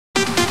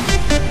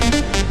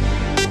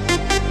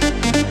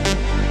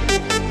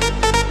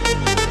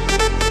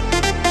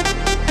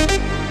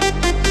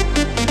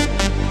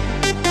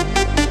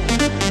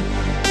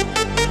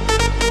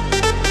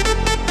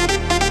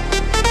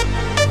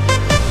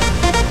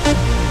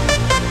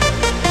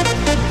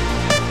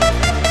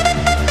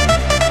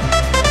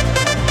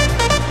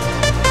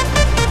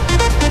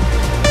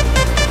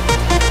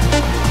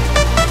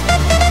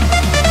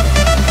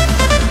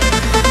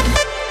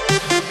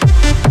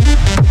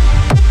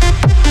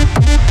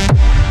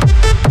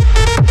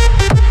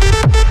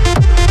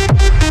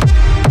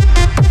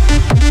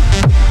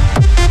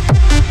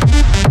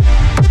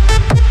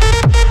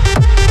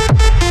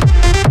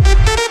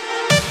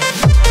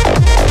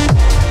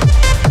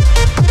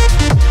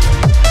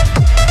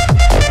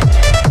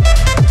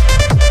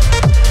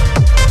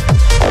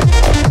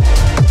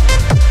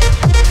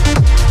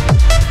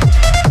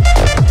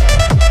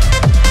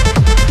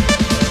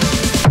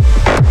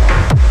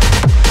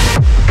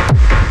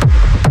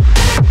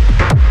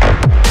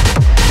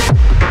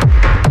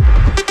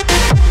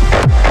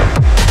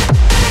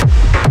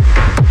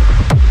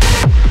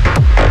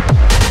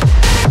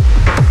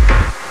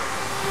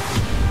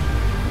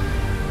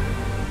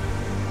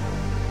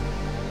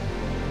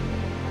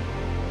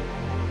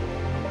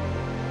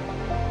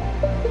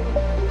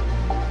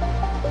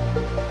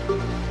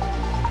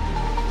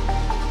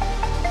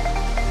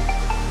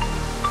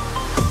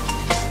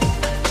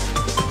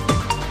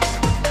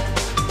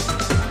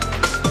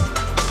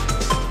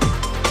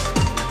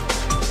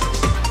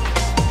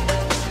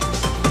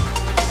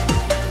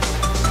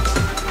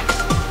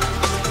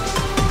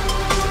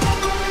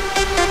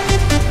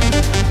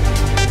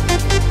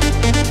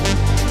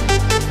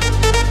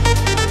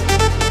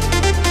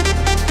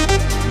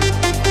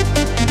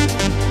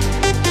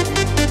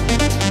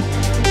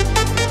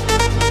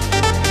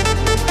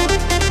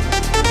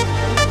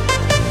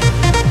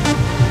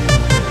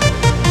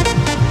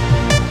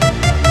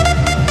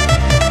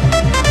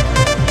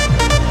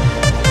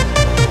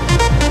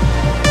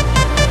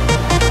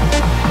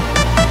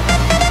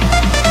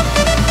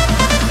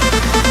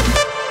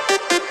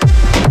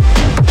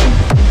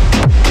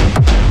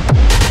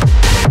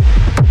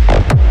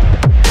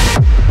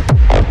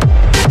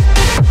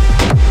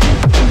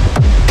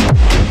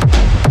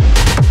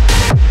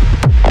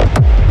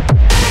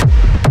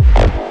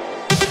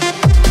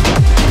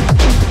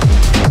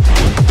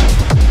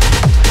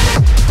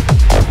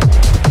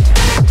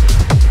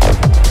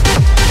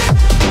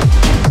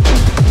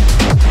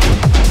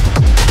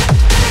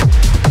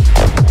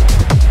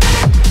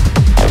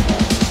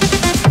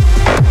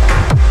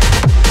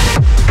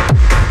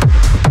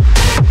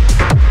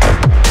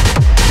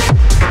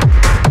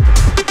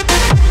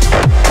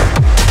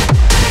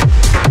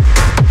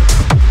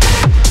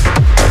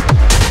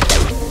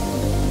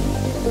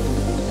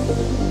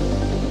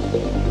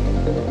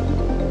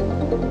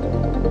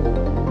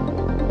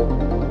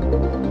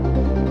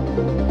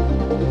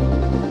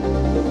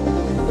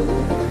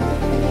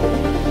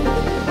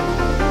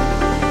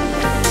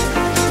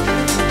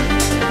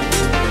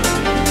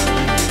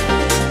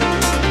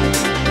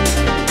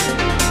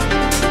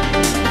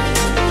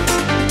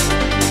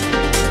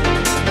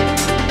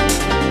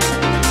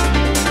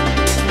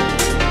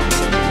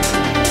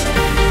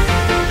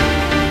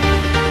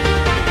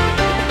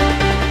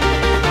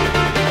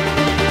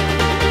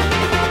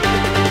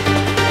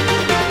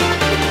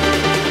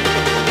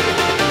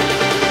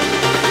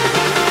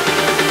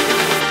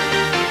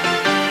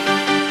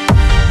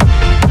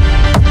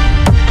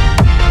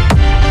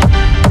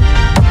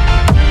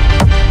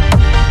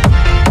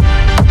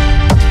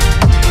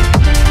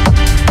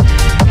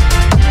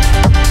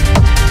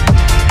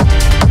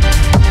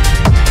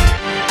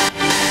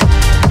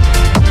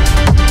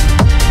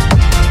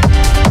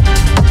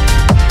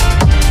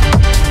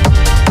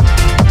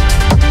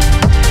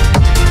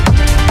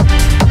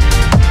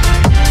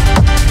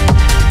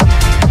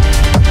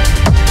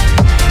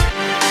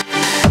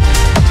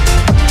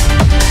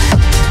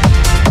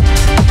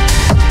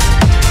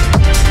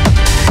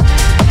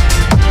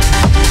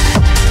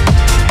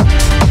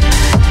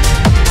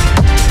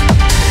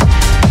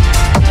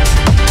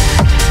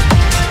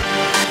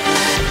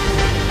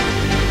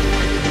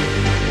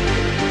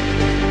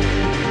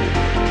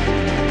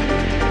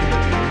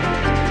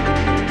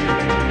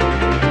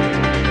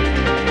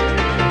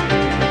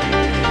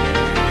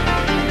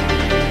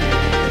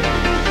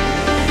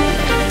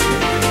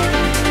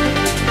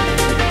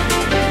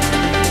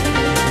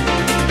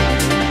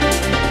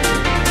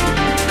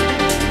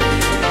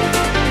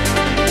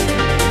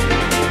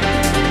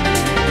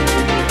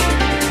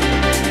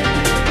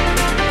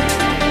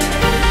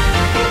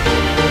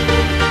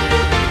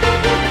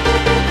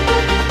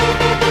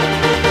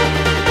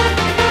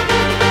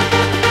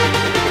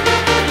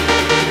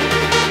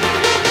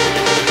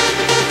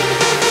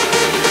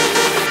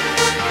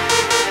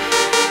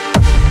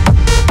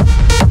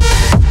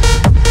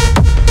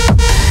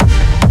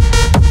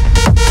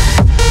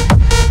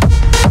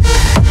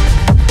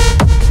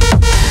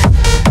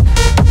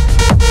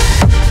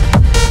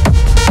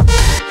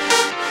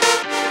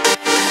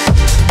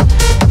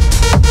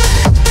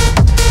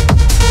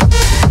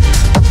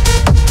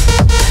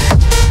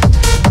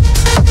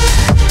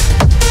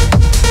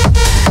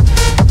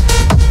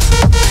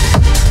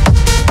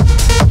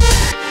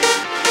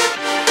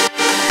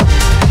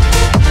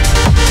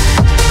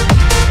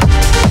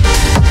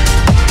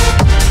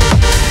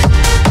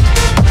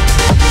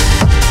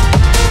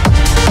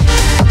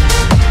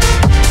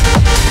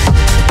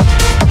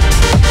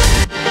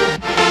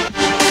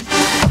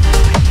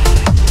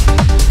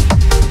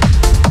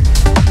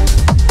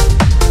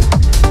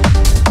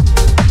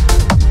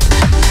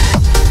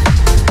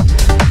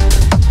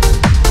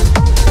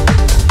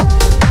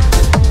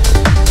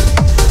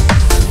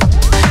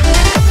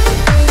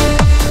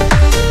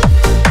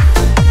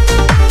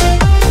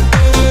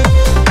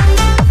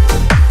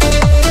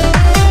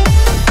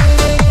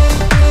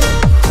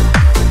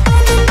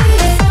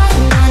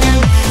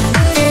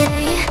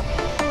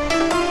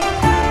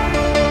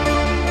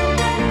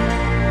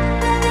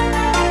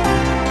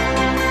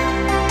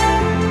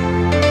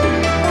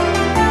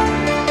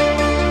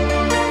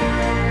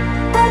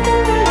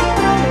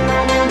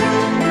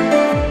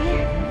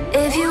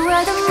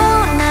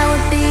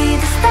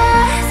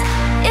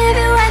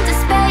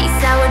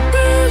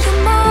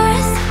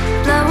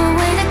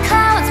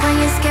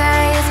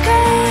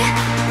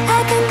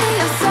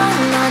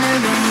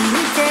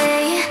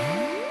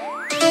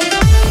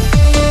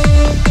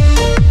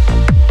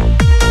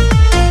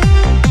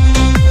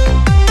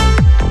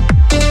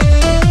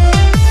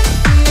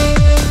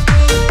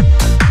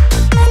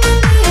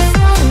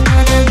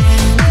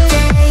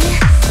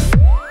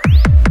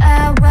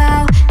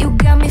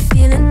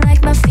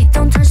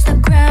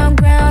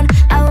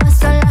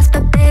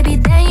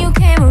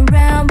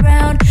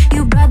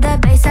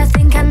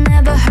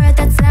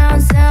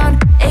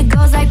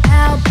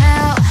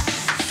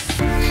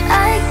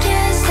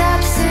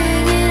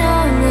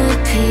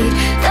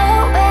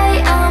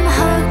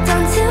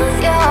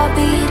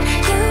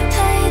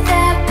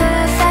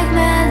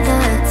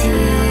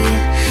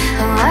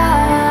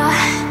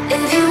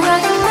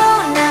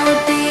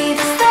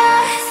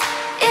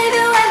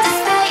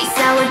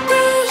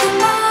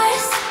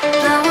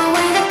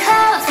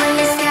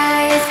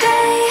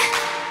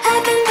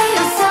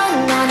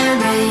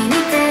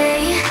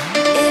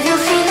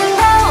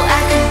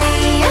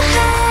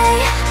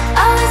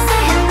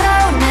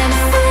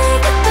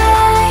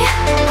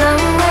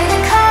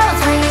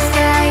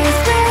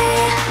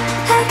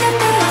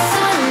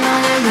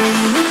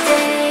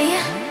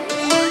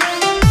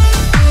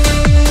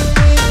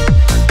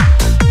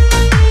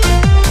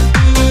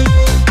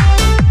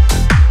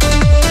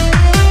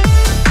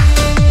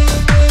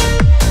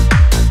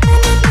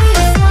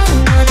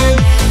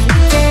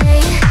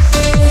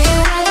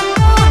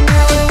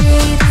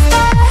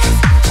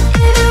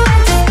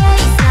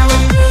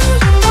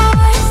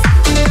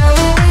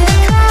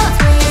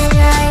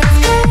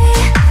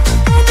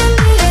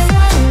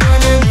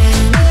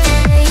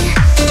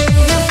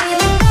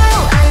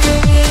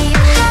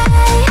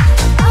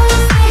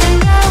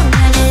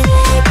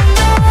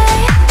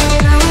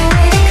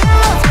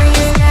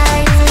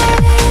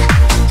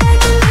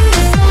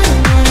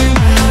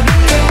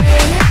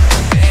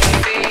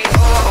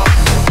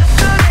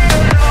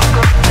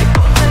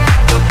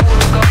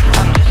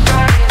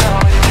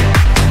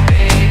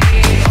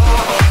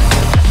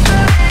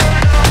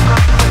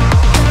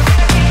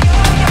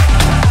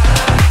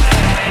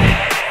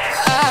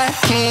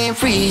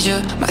read you,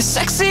 my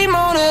sexy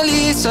Mona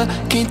Lisa.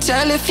 Can't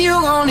tell if you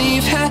gon'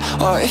 leave here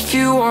or if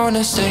you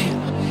wanna stay.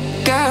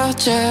 Girl,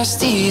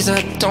 just ease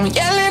up, don't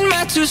yell in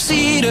my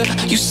two-seater.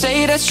 You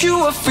say that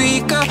you a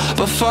freaker,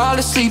 but fall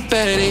asleep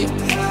at 8.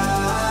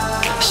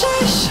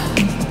 Shush,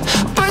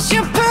 but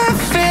you're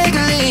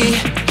perfectly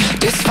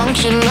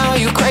dysfunctional.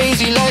 You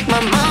crazy like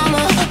my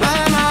mama,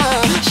 mama.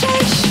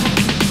 Shush,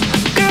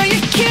 girl,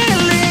 you're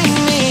killing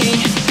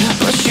me,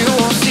 but you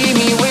won't see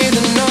me with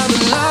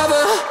another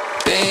lover.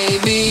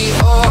 Baby,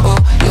 oh,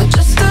 you're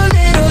just a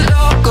little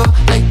loco,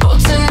 like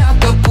boats in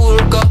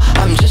Acapulco.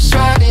 I'm just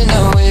riding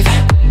a wave.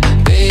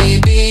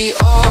 Baby,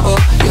 oh,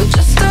 you're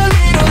just a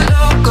little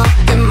loco,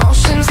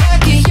 emotions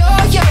like a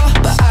yo-yo,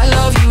 but I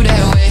love you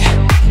that way.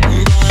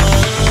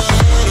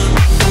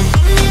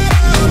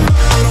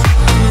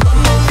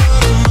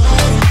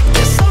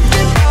 There's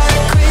something about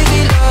a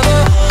crazy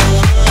lover,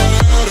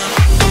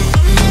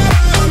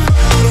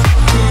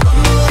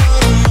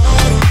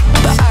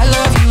 but I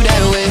love you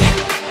that way.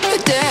 A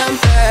damn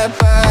bad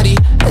body,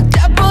 a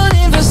double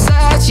in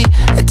Versace.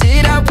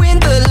 Did I win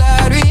the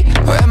lottery,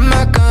 or am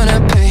I gonna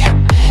pay?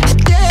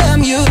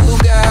 Damn, you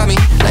got me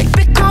like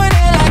Bitcoin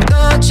and like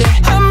Konye.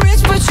 I'm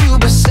rich, but you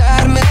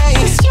beside me.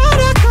 You're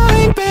the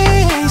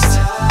Coinbase.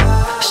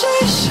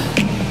 Sheesh,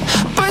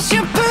 but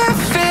you're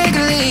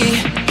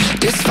perfectly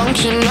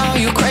dysfunctional.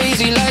 You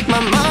crazy like my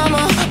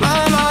mama,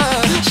 mama.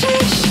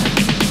 Sheesh,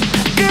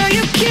 girl,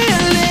 you're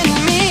killing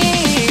me,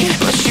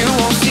 but you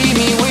won't see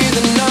me with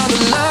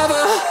another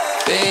lover.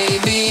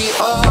 Baby,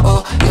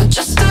 oh, you're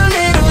just a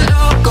little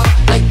loco,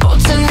 like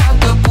boats in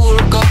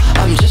Acapulco.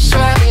 I'm just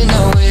riding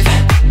a wave.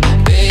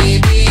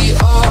 Baby,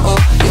 oh,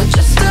 you're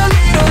just a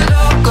little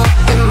loco,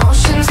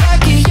 emotions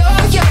like a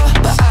yo-yo,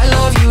 but I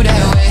love you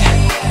that way.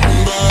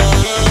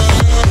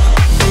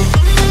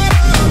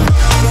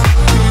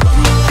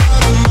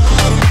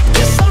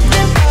 There's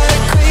something about a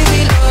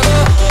crazy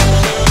lover,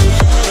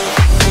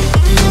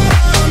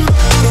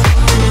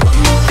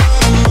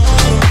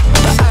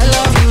 but I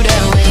love you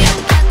that way.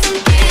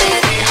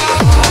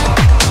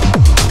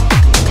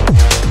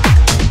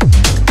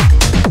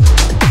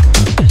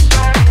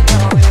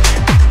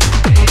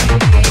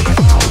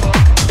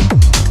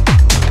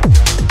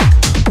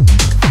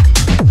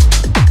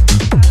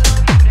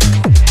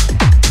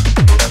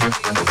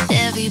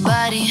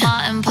 Everybody,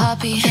 hot and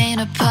poppy,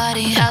 ain't a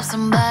party. Have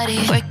somebody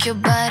work your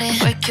body,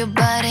 work your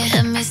body.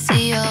 Let me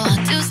see you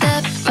 1-2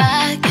 step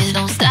back, it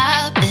don't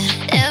stop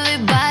it.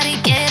 Everybody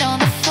get on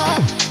the floor,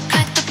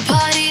 crank the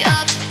party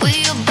up.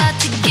 We about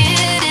to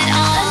get it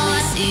on. Let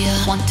me see you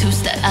 1-2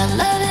 step. I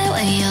love it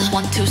when you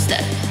 1-2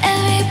 step.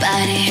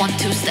 Everybody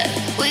 1-2 step.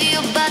 We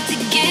about to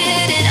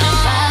get it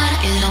on.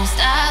 It don't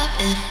stop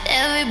it.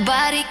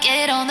 Everybody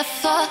get on the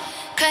floor,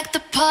 crank the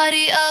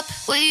party up.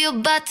 We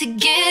about to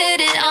get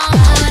it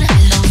on.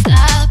 It don't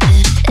stop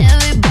it.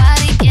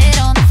 Everybody get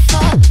on the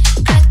floor,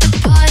 crank the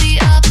party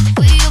up.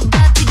 We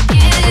about to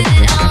get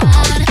it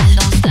on. It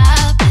don't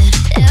stop it.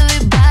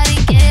 Everybody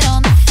get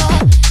on the floor,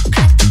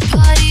 crank the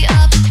party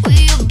up. We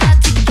about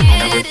to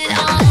get it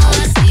on.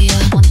 See ya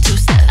 1-2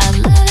 step. I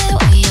love it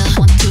when you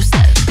 1-2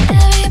 step.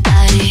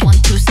 Everybody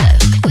 1-2 step.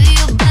 We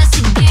about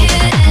to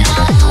get it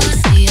on.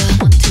 See ya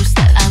 1-2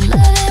 step. I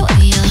love it when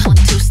you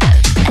 1-2 step.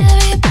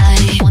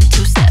 Everybody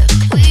 1-2 step.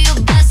 We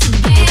about to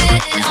get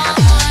it on.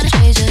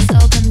 Strangers so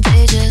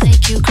contagious,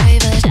 make you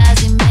crave it.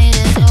 Jazzy made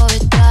it, so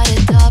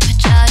retarded, top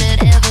charted.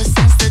 Ever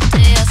since the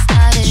day I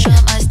started,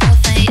 shut my stuff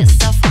and yes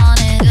I found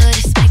it. Good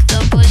expect the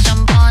push,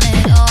 I'm on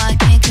it. Oh, I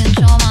can't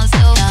control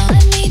myself. Now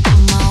let me do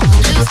my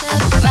 1-2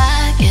 step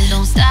back, it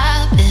don't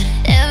stop it.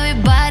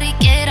 Everybody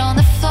get on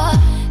the floor,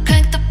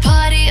 crank the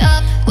party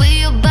up.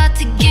 We about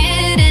to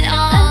get it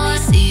on. Let me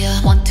see ya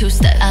 1-2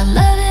 step. I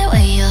love it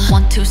when you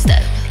 1-2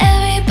 step.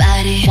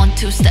 Everybody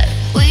 1-2 step.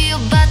 We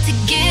about to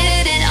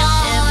get it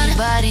on.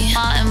 Everybody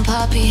hot and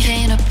poppy,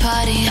 ain't a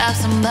party. Have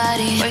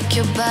somebody work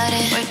your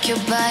body, work your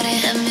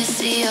body. Let me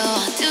see you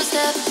 1-2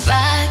 step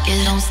back,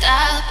 it don't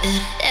stop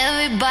it.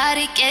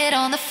 Everybody get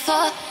on the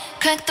floor,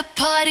 crank the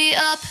party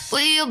up.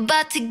 We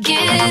about to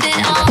get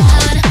it on.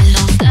 It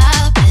don't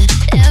stop it.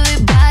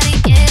 Everybody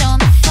get on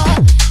the floor,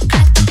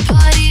 crank the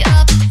party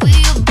up. We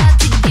about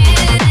to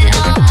get it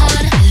on.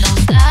 It don't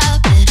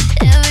stop it.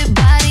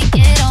 Everybody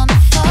get on the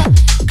floor,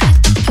 crank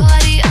the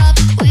party up.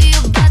 We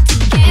about to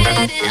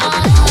get it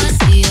on.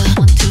 See ya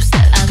 1-2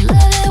 step. I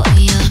love it when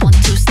you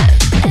 1-2 step.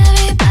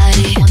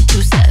 Everybody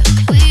 1-2 step.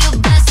 We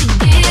about to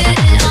get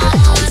it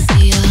on.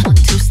 See ya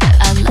 1-2 step.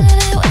 I love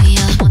it when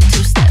you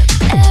 1-2 step.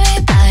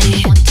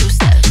 Everybody 1-2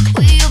 step.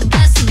 We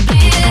about to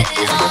get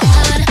it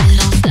on. It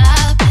don't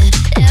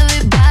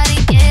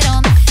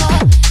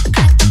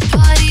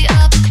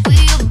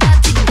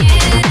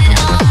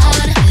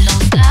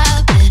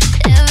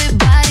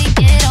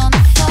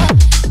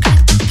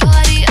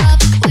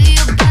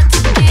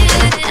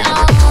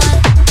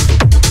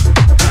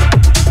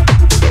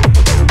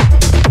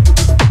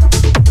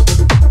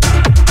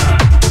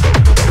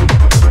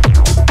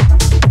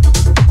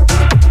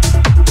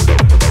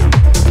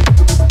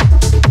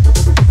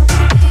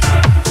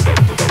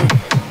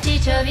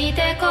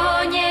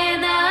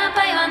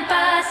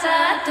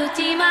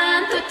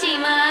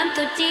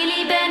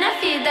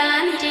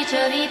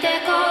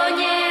vite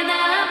Konye na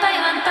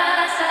paiwan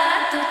pasa,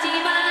 tutti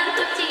man,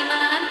 tutti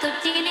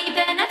li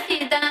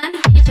benefitan.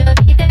 Dice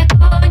vite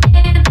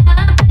Konye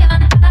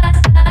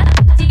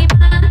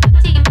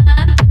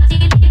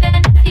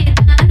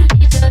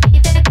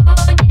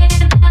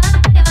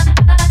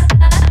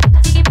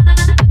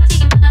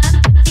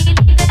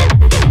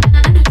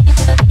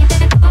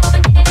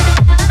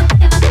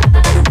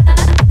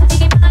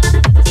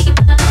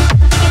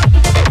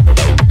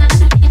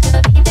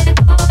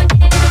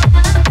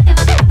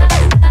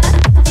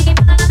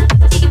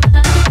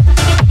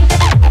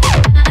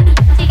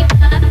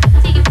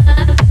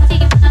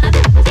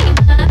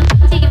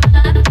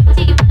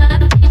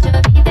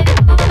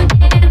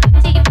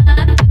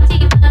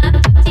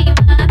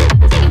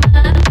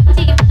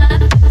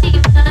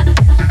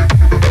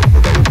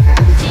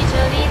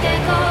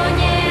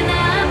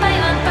na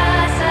paiwan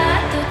pasa,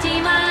 tutti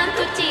man,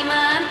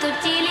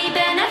 tutti li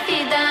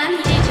benefitan.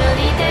 Dice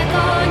vite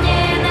Konye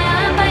na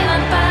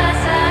paiwan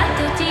pasa,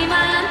 tutti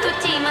man,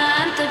 tutti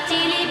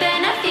li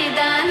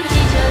benefitan.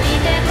 Dice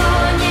vite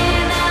Konye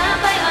na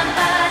paiwan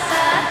pasa,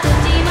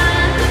 tutti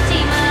man,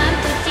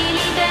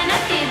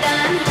 tutti li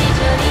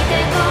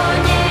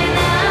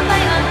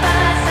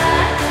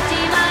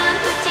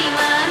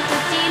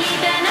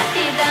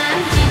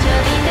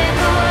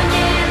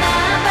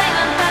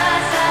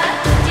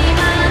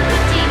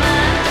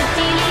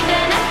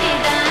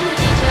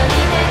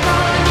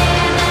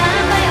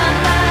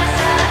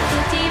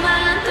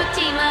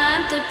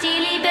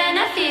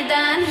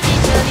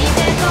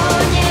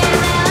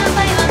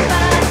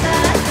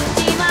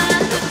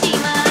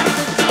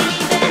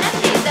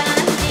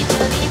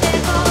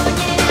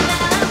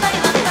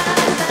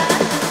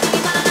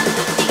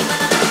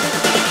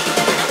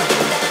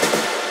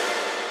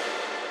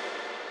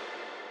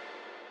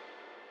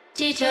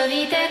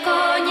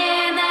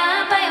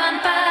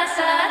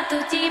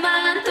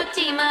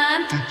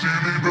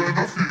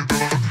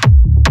benefitan.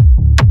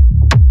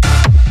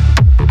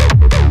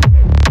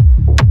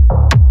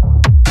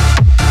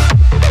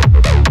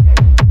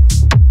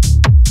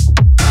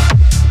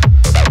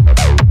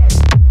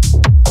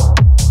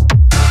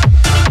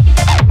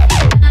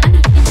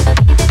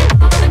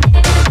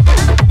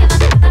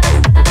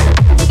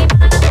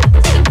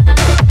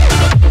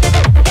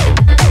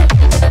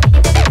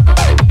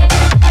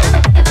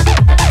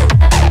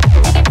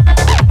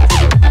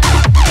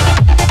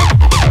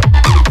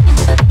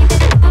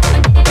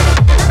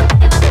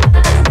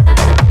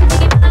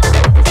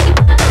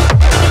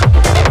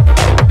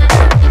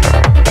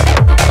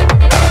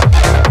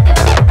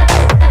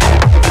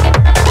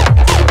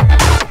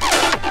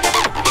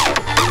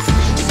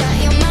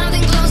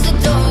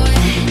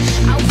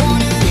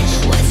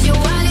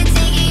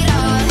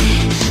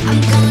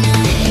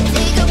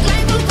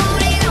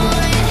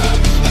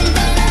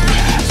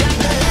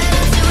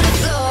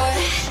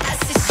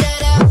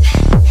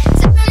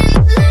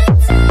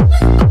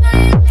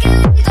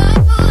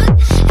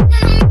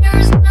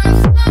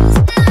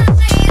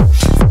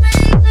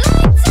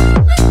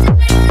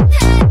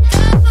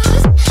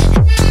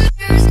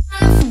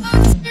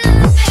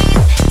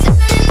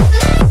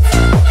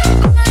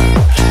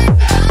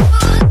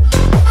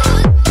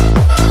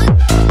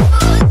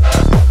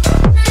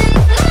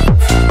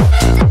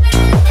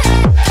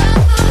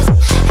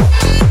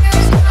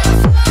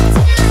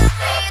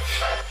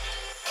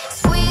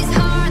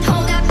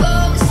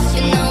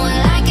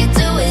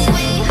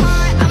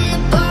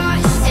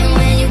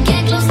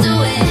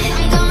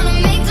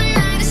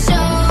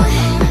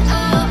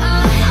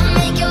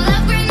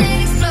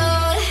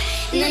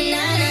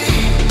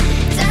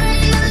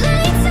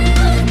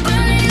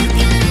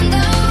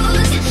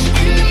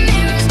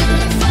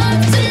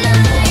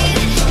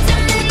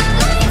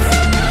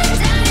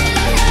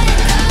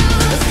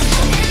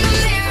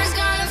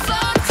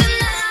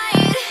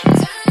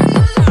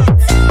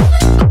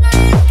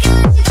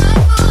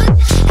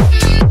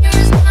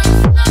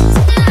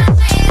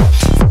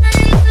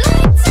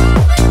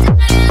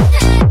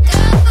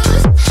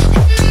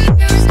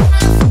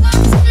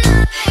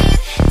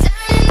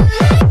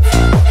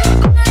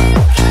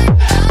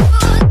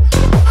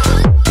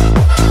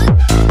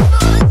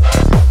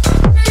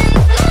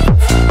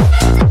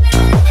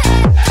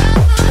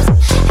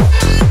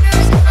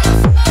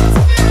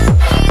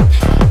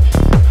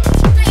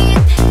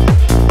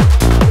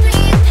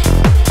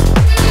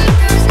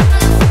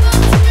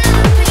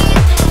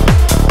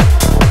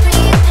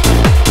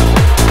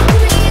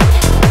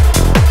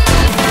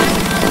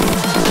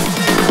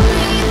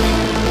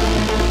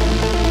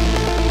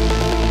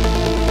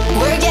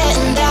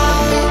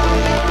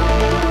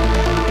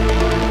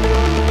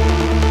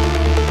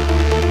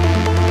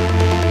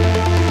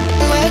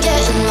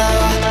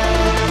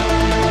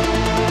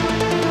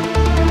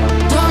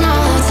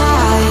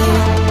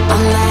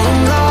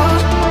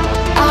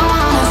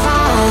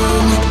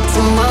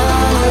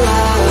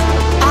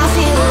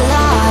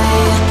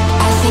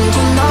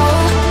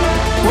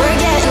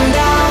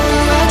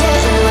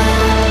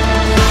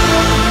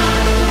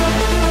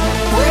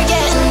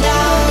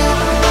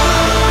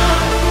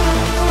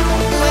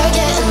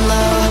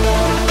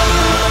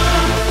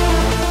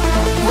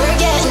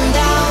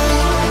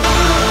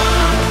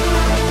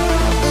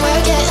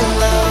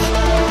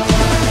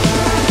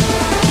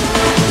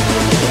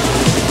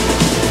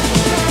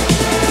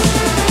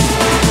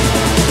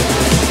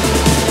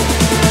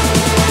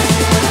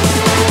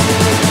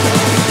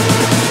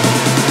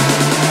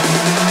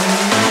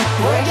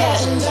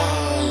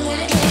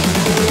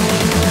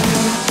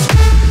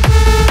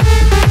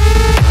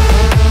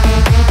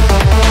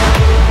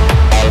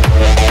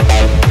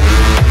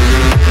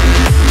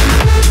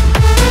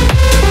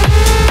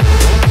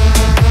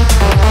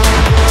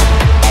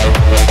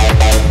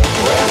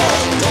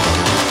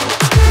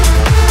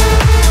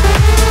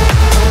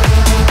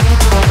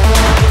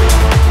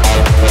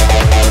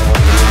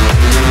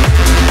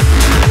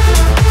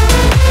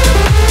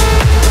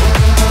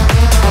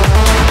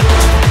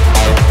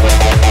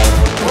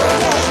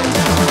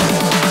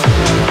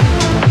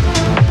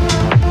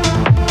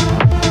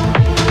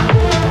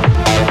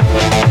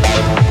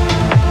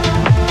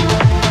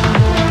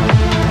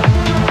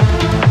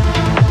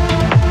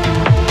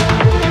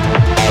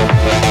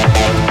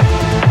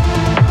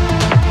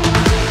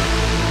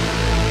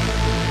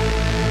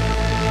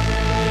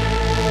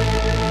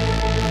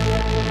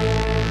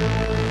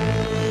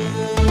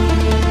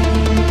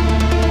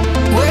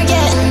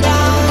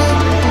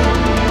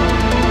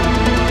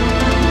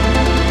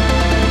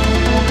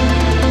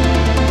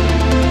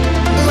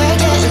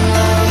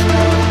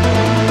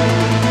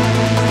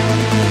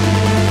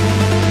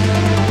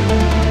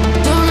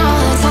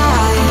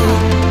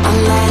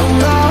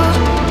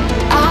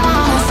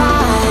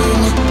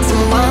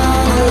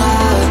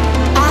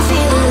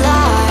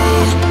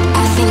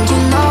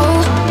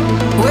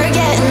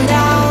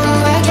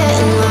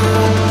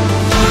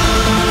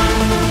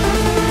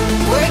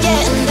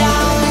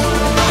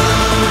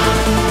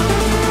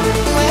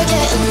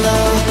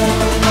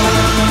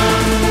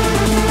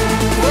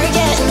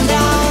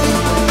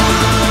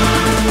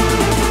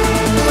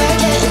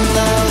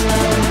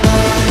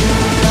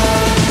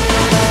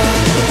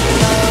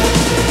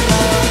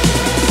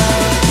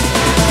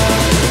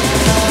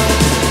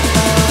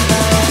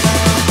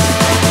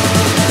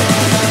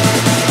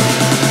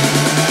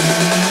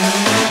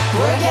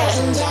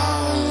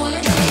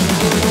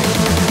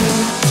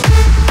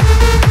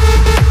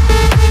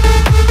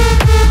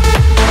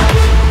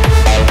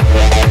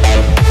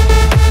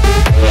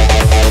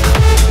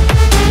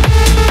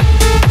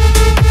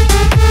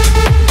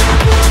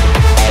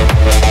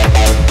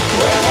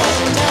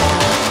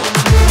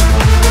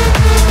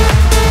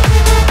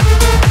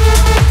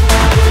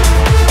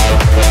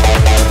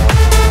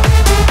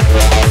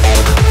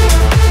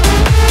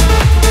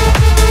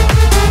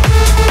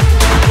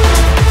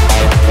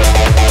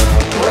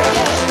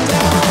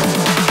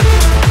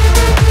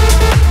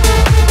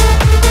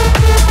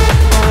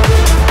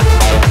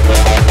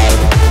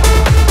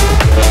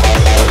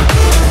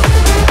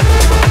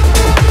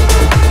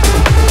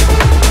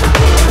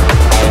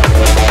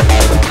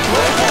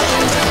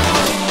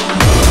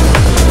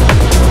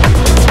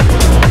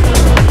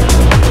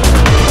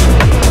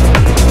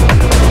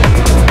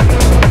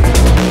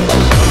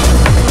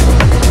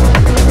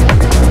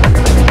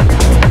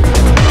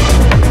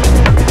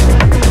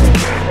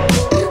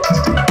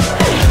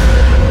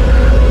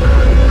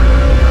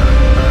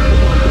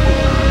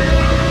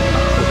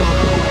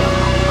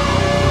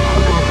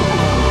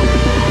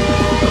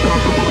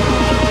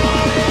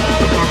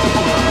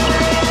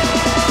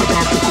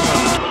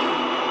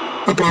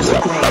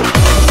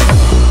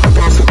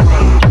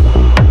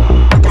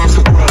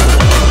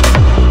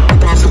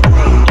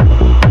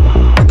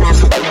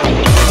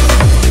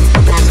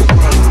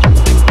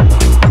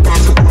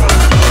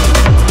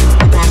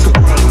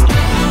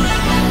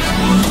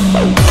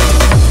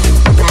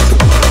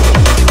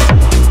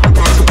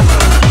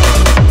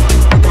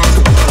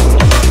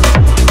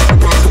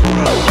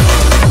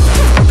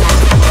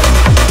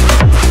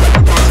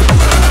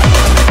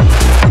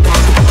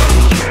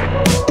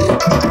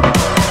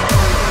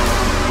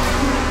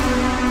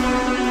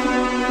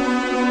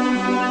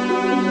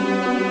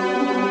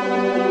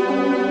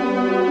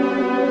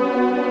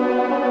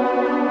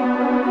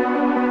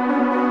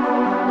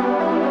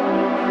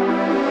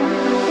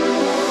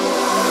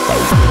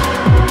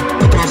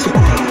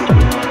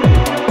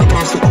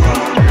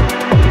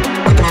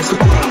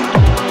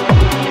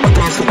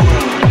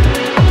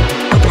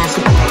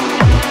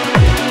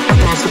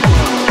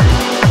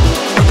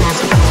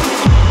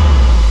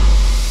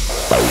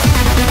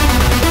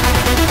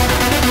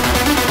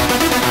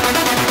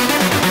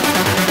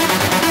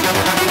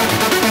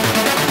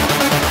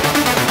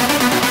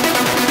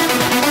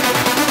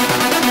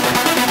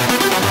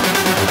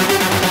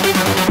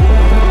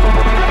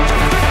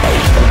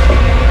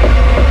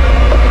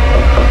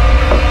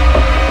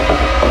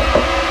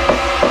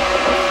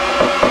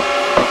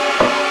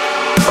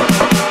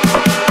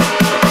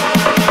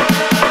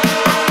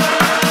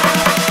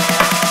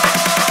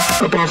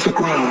 off the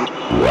ground.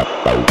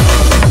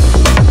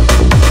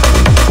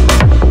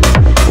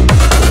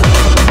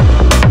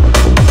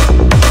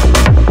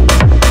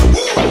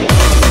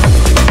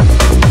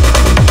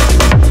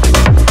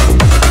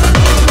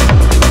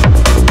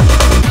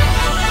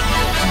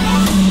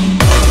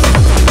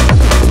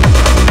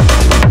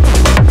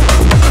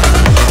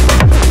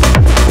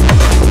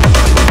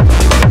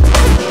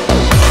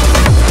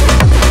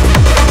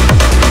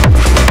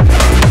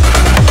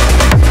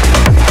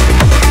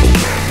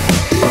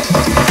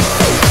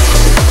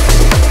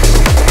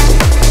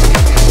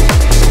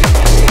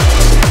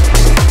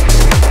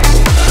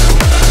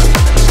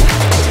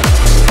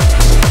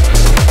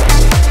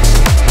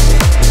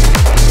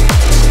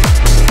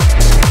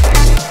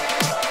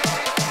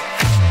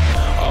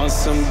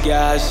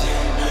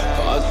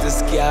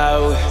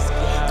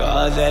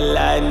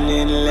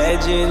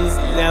 Legends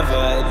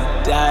never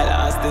die,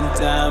 lost in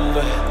time,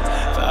 but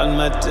found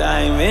my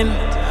timing.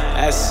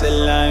 That's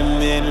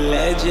alignment,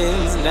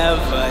 legends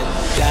never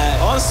die.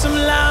 On some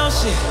loud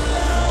shit,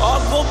 all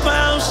go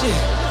pound shit.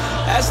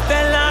 That's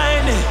the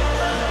lining.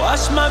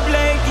 Watch my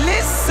blade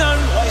glisten,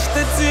 watch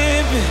the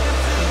tipping.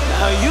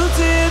 Now you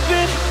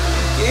tipping.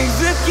 Kings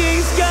of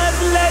kings, God's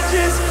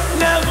legends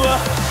never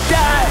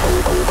die.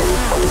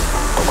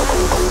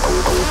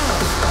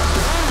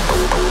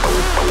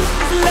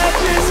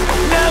 Legends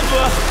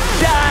never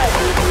die.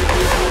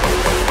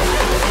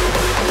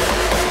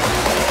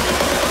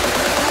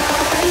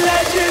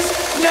 Legends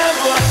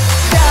never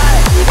die.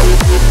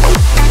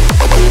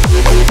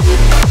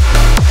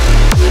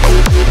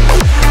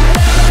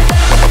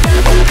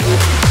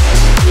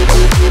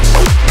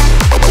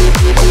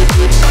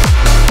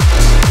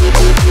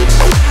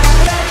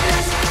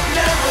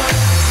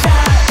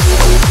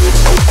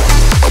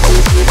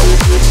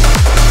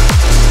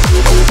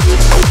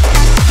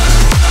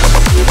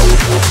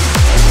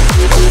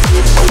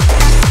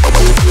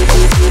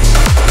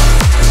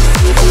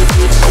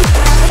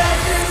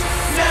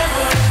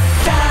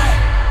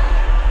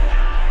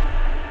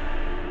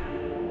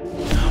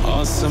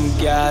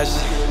 gosh,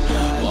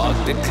 walk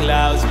the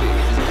clouds, be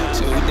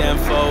too damn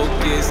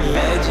focused.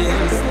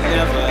 Legends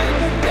never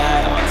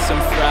die on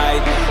some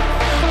Friday.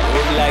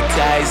 Move like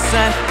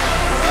Tyson,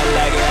 or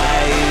like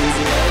lions.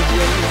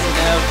 Legends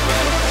never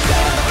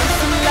die on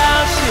some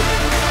loud shit,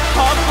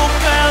 hardcore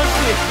pound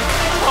shit,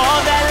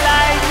 all that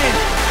lightning.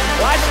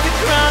 Watch the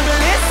crown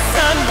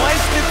glisten,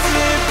 watch the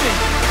tipping,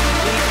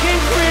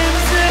 leaking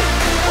crimson.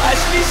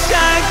 Watch me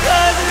shine,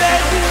 'cause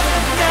legends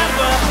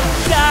never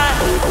die.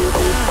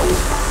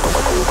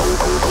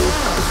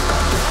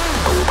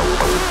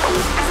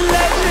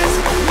 Legends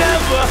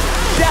never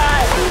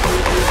die.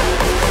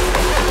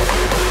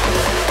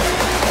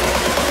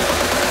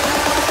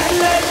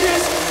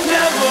 Legends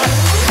never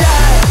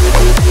die.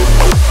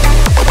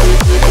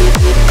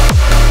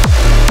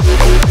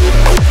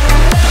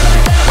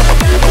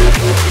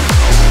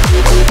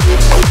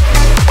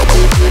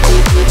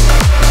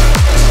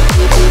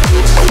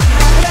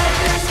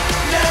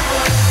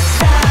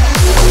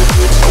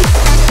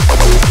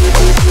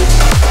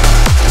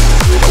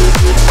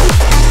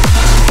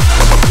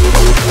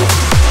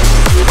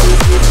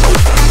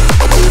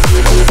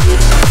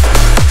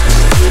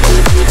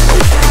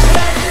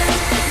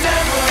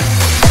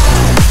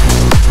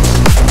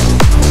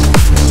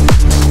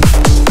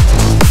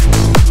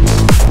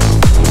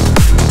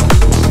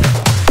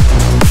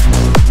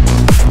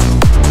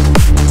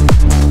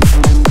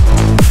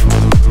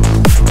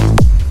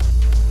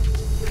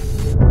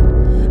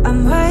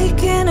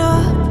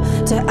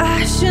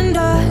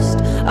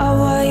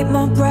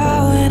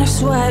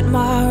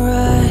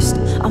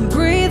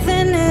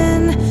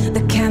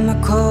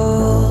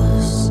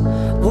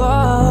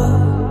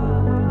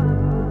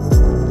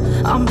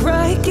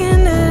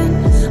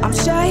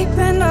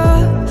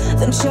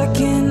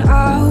 Checking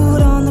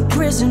out on the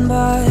prison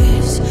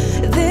bus.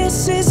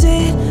 This is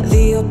it,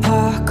 the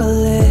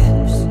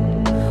apocalypse.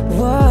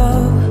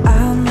 Whoa,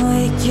 I'm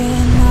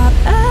waking up.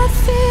 I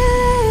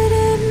feel it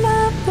in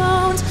my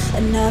bones,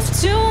 enough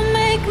to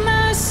make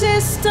my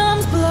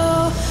systems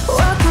blow.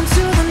 Welcome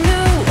to the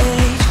new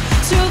age,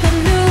 to the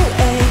new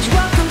age.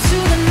 Welcome to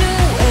the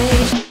new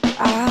age.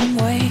 I'm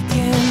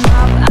waking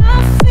up. I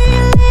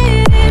feel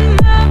it in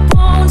my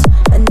bones,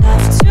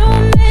 enough to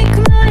make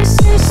my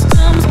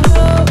systems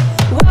blow.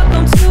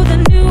 Welcome to the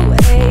new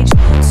age,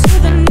 to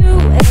the new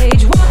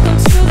age. Welcome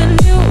to the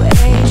new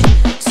age,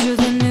 to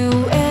the new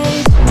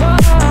age. Whoa,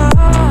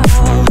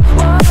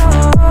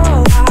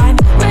 whoa, I'm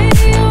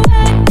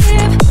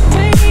radioactive,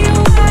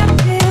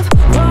 radioactive.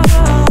 Whoa,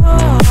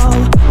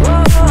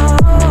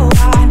 whoa,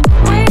 I'm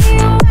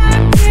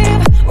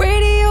radioactive,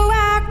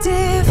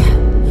 radioactive.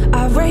 I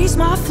raise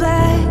my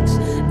flags,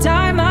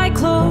 dye my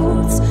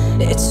clothes.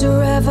 It's a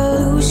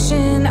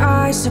revolution,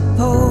 I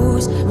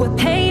suppose. We're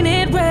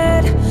painted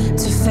red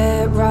to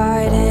fit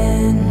right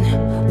in.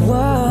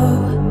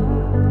 Whoa,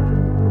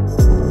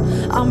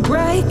 I'm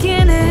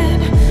breaking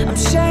in, I'm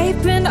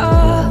shaping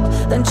up,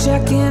 then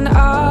checking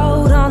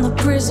out on the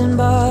prison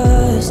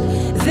bus.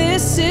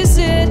 This is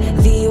it,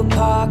 the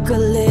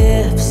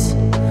apocalypse.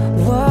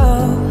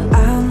 Whoa,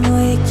 I'm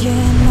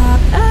waking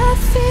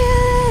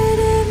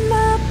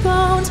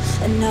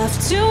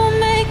enough to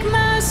make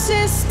my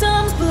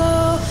systems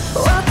blow.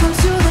 Welcome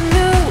to the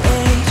new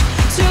age,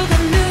 to the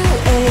new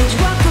age.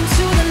 Welcome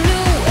to the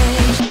new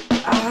age.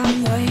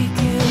 I'm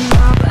waking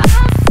up, I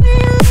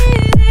feel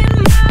it in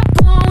my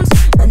bones,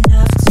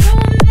 enough to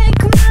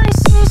make my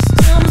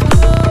systems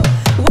blow.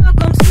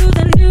 Welcome to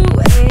the new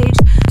age,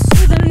 to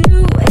the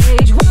new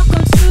age.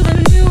 Welcome to the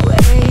new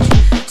age,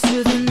 to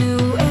the new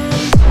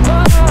age.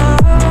 Whoa, whoa,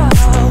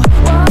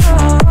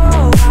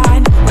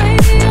 I'm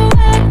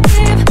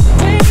radioactive,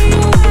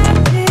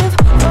 radioactive.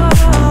 Whoa,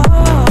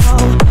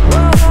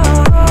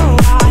 whoa,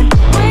 I'm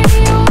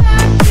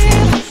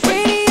radioactive,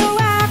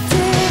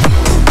 radioactive.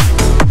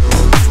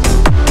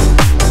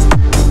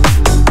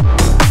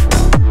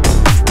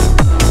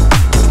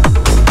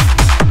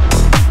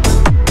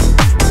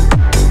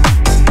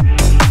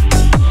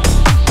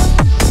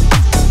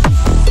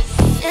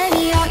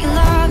 Any out your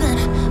loving,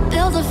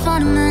 build a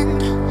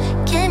fundament.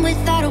 Came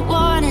without a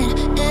warning.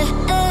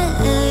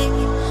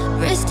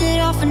 Risked it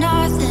all for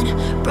nothing.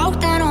 Broke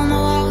down all my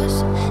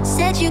walls.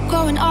 Said you're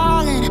going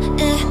all in.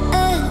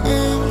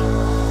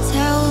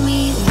 Tell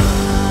me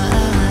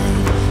why.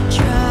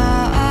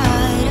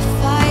 Try to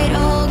fight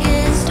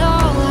against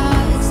all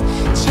odds.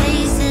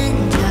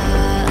 Chasing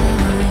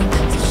time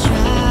to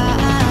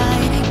try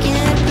to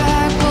get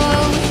back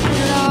what we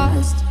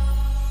lost.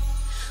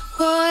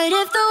 What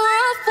if the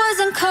world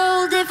wasn't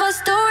cold? If our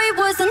story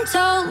wasn't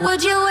told,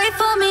 would you wait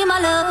for me, my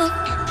love?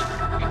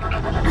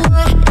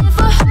 What if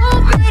a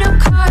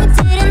homemade card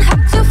didn't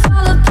have to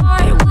fall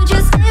apart? Would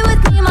you stay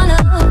with me, my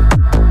love?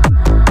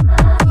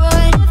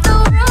 What if the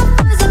world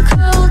wasn't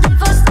cold?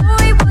 If our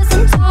story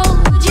wasn't told,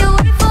 would you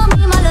wait for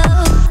me, my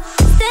love?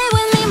 Stay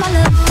with me, my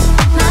love,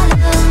 my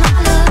love, my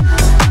love.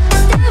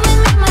 Stay with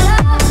me, my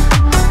love.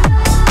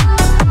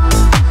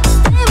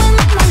 Stay with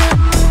me, my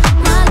love,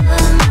 my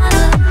love, my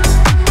love.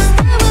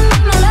 Stay with me,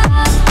 my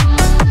love,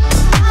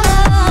 my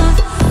love.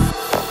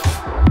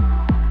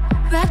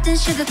 Wrapped in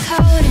sugar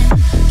coating,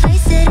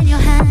 place it in your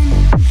hand.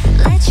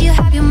 Let you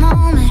have your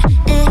moment.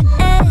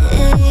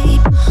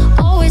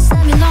 Always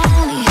let me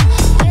lonely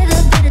with a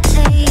bitter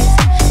taste.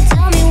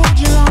 Tell me what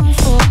you long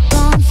for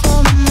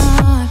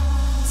more.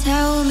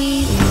 Tell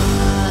me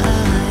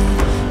why.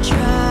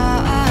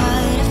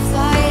 Try to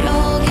fight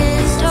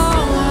against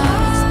all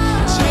odds.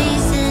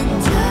 Chasing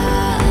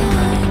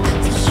time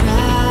to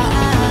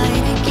try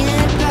to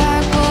get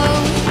back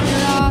what we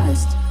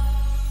lost.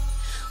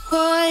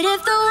 What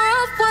if the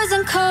world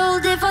wasn't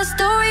cold? If our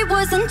story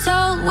wasn't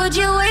told, would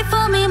you wait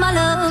for me, my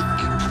love?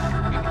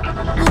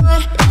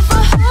 What if a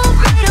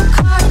homemade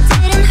card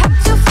didn't have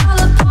to fall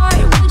apart?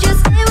 Would you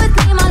stay with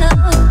me, my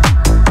love?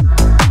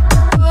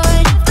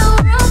 What if the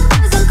world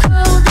wasn't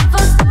cold? If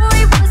our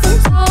story wasn't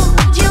told,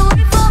 would you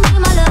wait for me,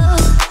 my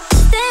love?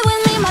 Stay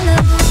with me, my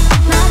love,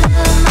 my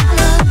love, my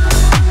love.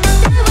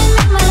 Stay with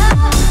me, my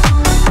love.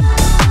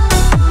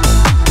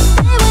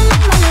 Stay with me,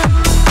 my love,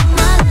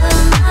 my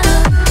love, my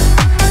love.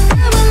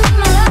 Stay with me,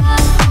 my love, my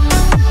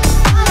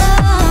love.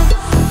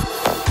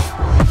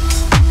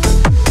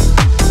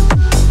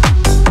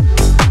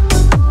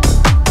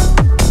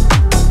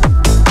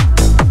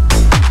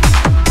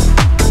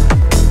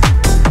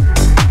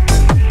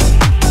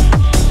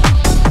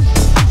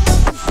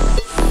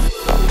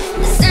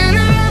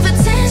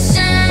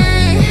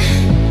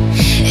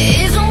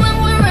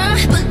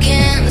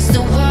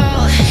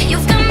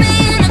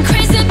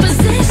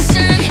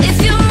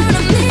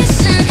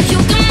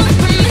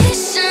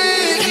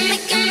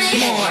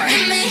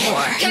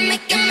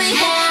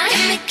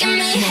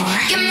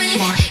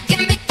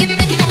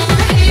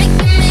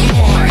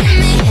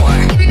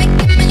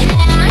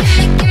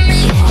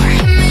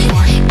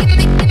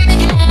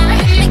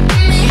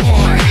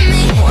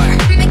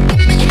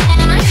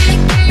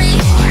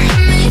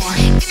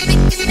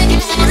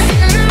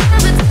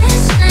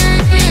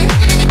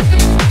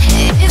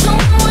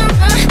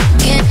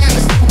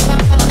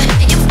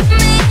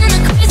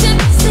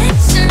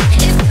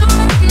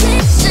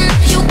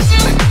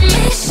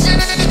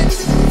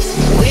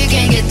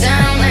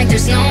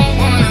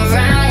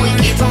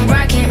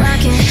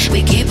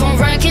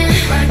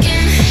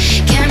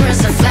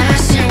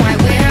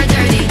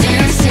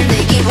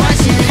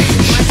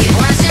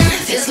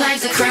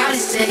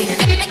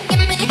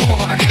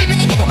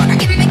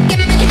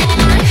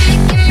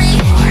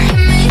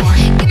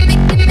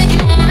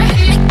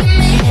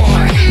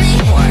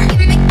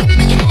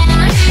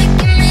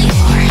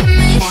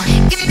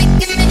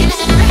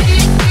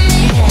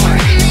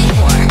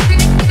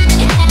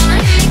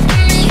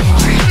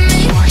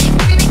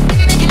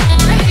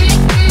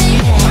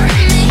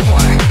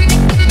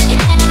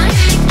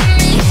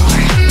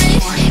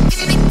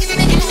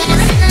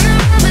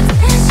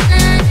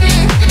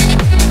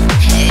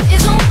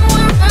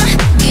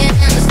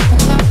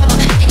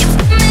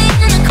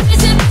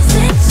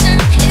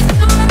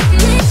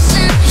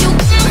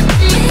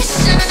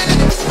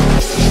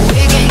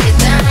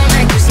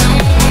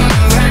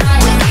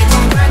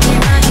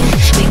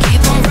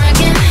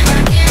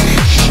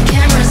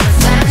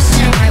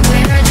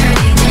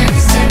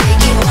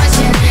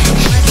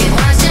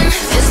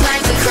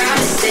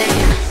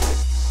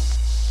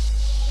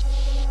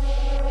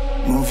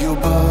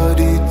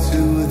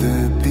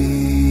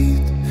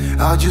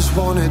 I just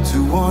wanted to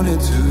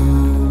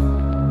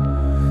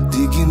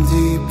digging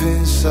deep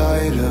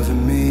inside of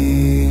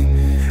me.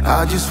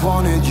 I just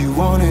wanted you.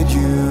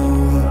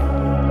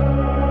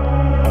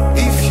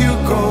 If you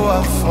go,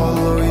 I'll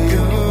follow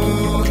you.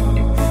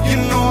 You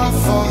know I'll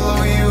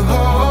follow you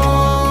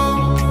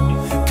home.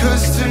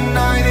 'Cause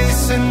tonight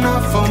is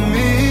enough for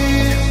me.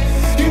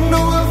 You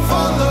know I'll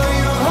follow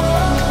you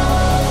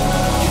home.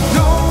 You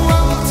know I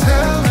will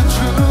tell the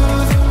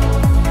truth.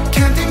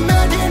 Can't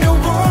imagine a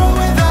world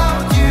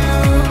without you.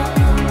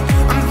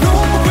 I know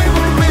we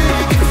will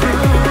make it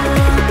through.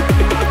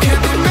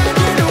 Can't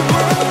imagine a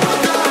world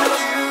without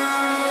you.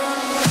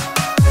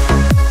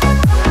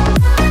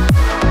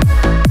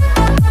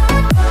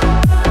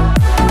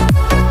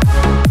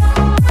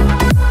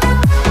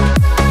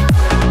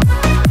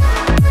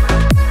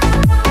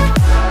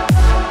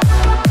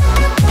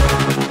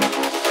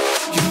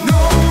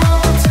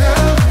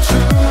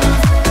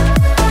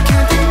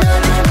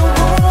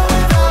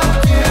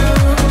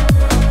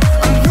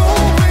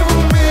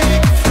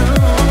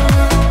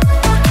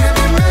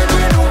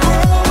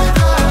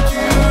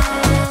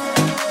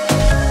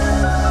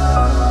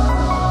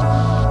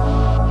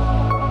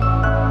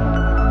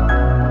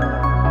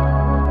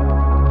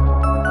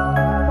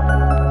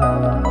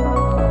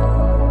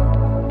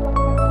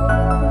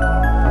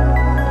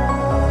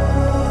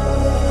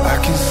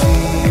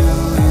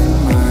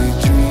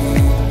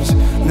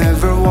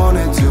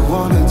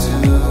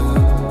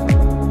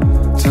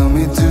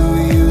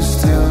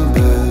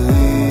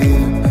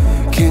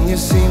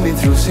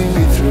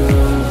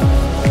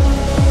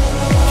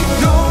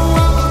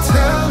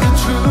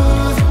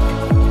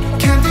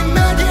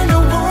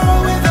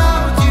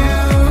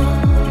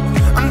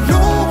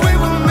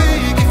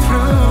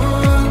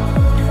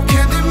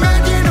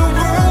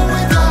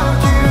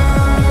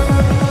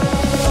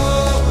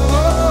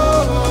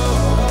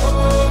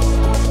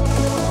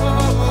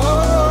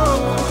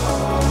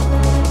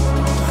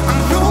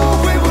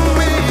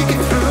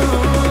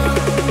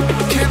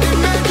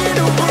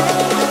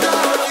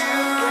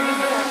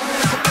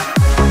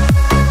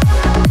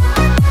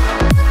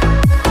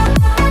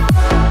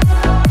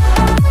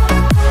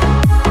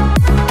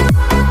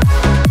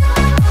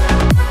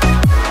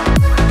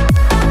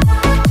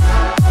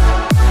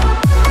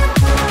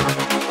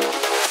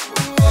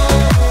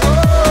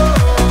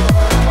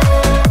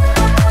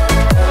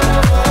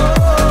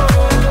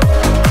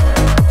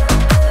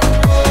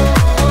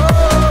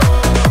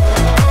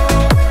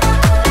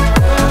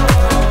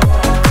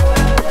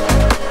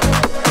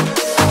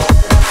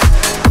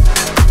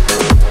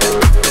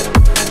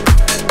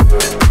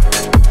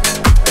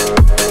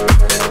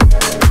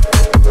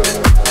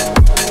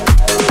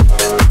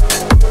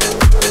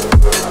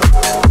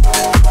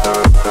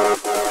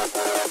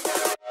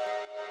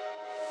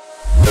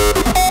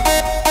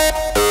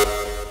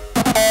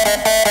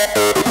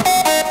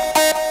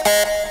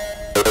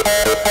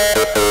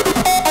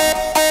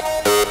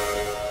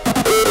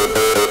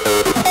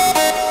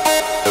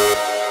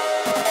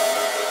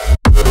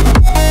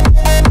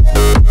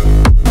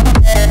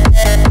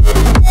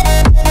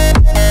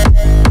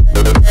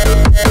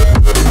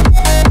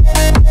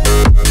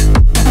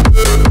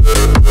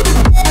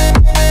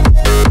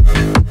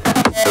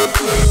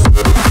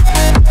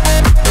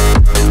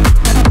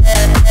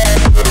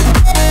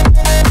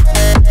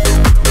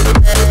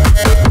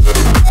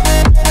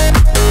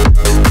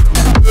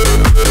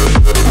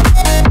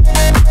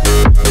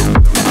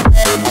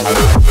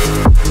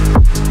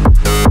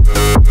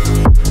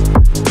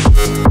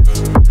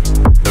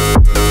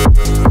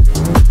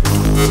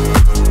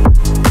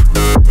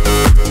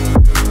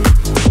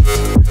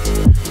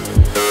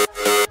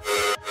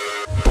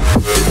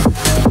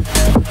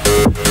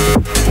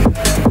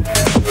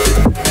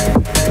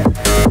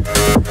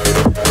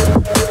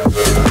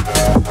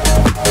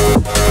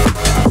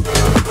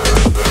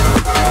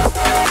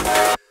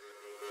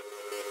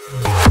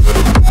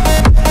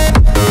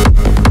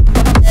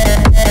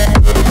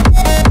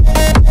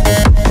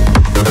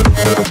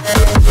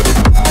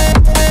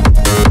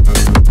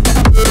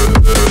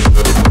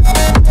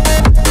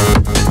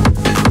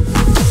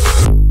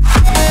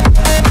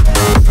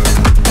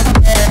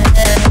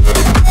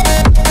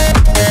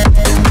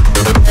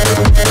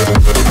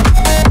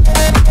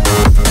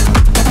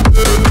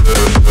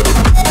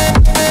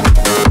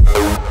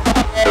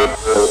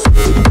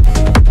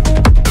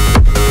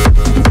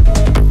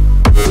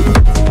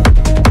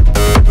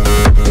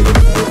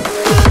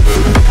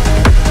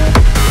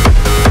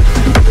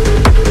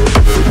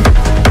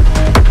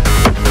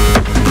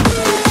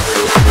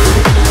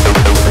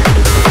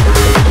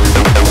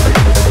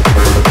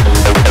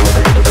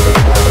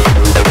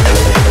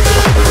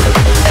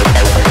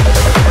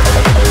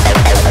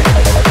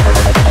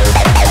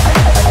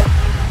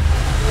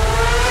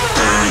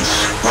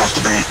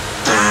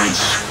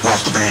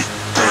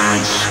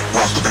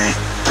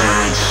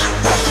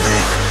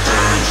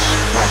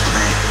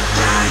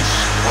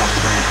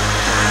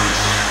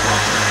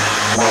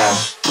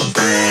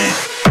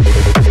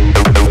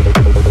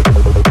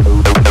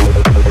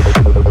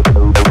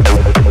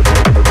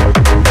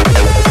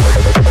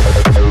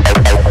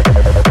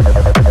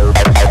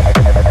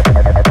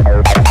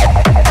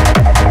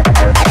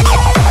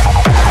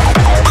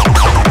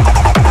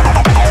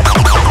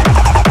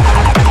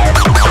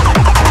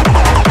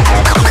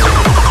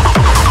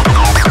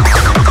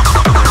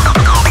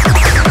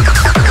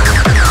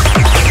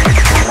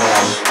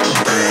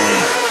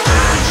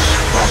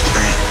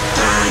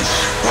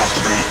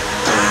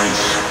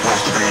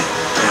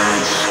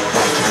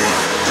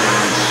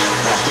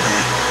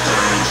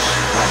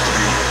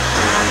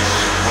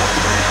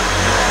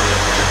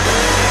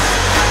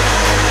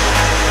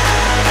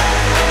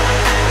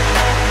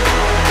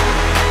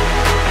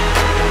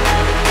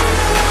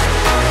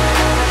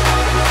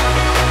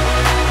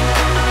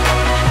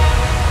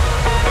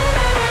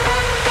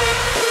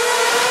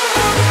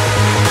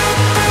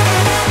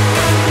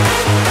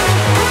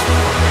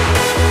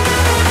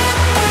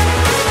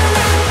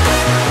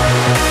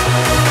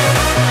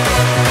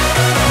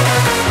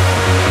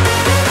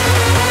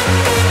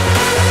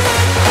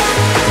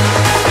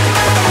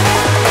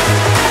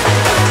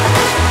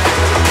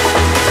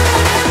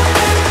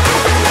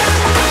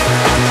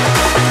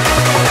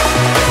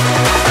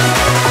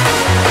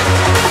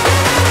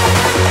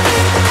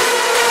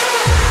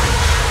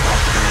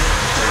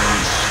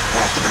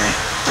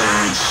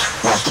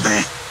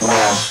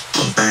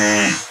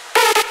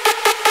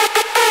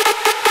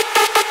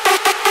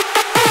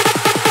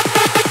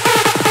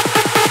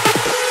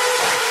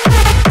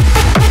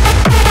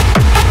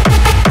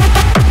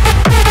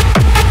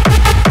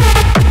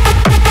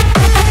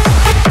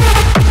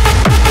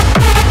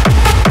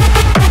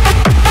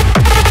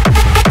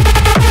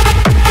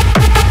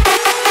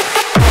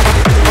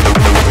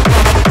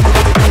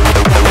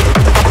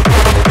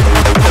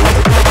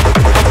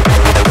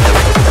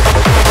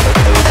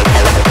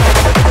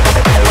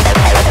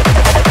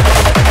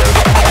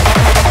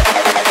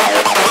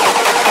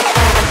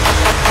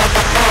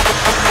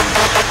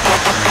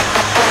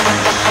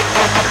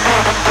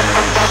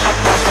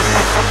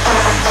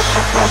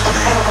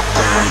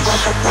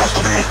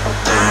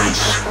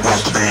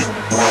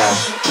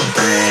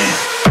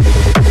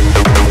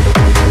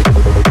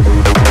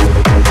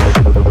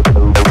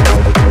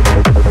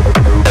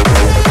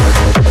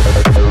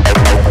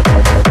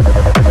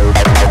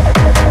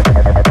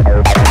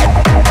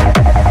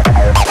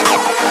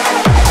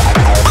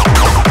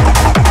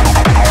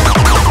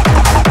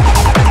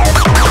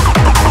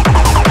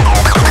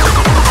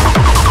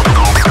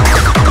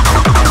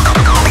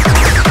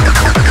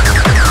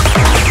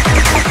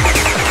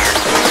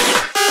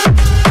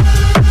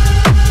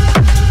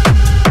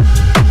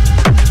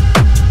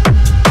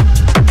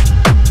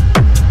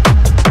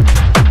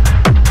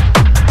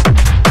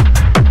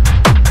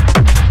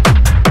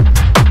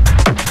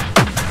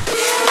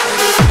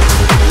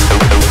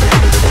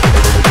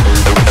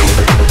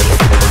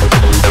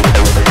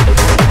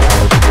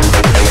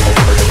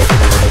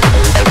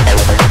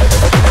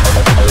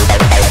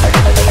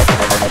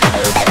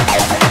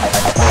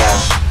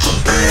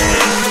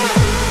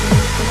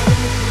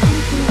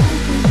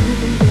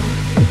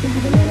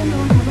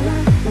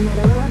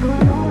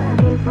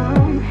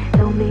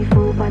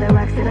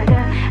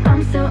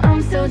 I'm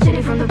so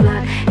Jenny from the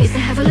block. Used to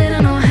have a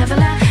little, no have a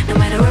lot. No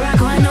matter where I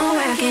go, I know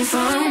where I came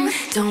from.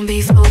 Don't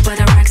be fooled by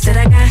the rocks that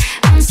I got.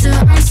 I'm so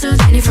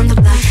Jenny from the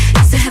block.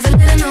 Used to have a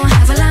little, no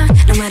have a lot.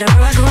 No matter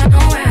where I go, I know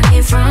where I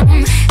came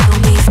from.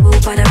 Don't be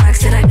fooled by the rocks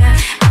that I got.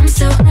 I'm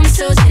so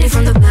Jenny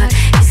from the block.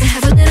 Used to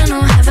have a little,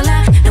 no have a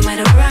lot. No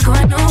matter where I go,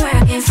 I know where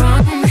I came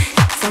from.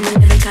 From a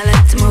living color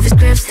to movie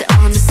scripts, to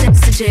on the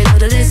six to J,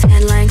 go to this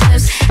headline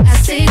clips. I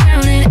stay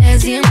grounded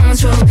as the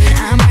amounts rolling.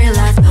 I'm real,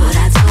 I thought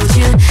I told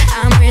you.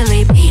 I'm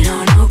really being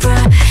on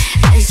Oprah.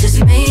 It's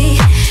just me,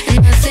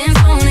 and nothing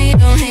phony.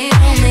 Don't hate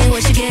on me.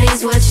 What you get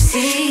is what you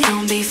see.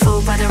 Don't be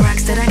fooled by the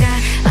rocks that I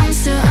got. I'm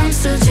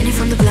so Jenny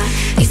from the block.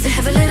 Used to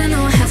have a little,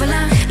 no have a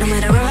lot. No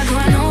matter where I go,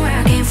 I know where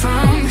I came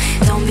from.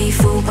 Don't be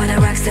fooled by the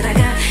rocks that I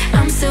got.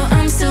 I'm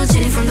so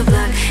Jenny from the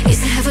block.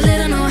 Used to have a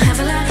little, no have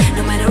a lot.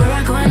 No matter where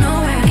I go, I know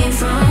where I came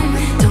from.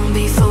 Don't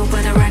be fooled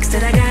by the rocks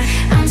that I got.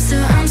 I'm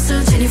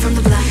so Jenny from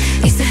the block.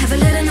 Used to have a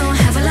little, no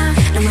have a lot.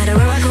 No matter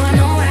where I go, I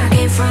know where I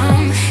came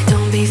from.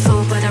 Don't be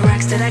fooled by the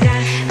rocks that I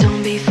got.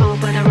 Don't be fooled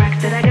by the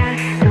rocks that I got.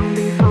 Don't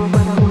be fooled by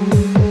the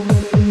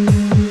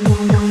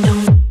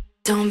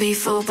Don't be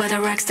fooled by the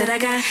rocks that I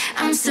got.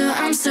 I'm so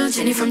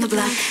Jenny from the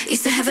block.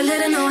 Used to have a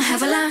little, no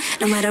have a lot.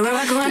 No matter where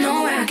I go, I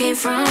know where I came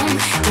from.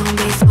 Don't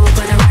be fooled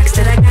by the rocks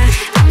that I got.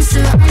 I'm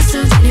so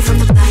Jenny from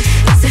the block.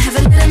 Used to have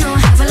a little, no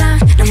have a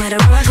lot. No matter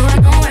where I go, I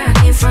know where I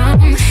came from.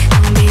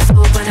 Don't be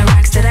fooled by the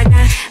rocks that I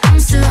got. I'm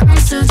so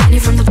Jenny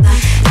from the block.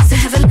 Used to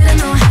have a little,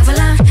 no have a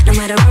lot. No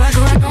matter where I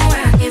go, I know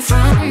where I came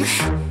from.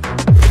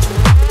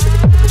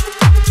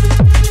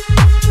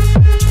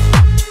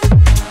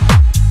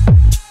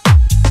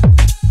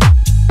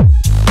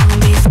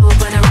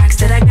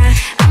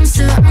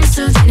 I'm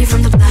so Jenny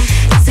from the block.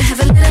 Used to have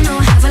a little, no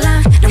have a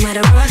lot. No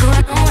matter where I go,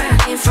 I know where I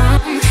came from.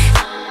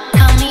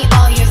 Tell me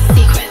all your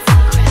secrets.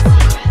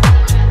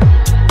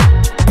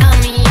 Tell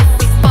me if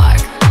we spark.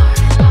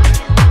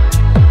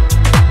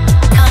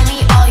 Tell me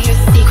all your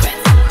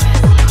secrets.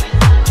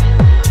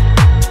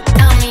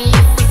 Tell me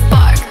if we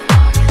spark.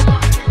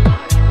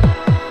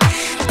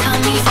 Tell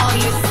me all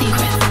your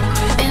secrets.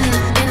 In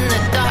the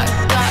dark.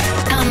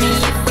 Tell me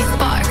if we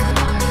spark.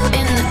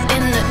 In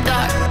the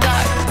dark.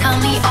 Tell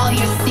me all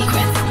your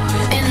secrets.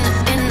 In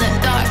the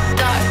dark.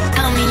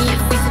 Tell me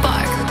if we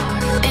spark.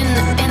 In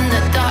the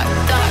dark. In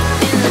the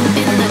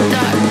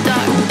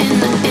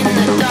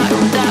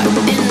dark. In the dark. In the dark. In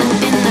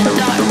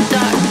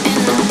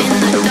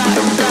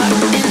the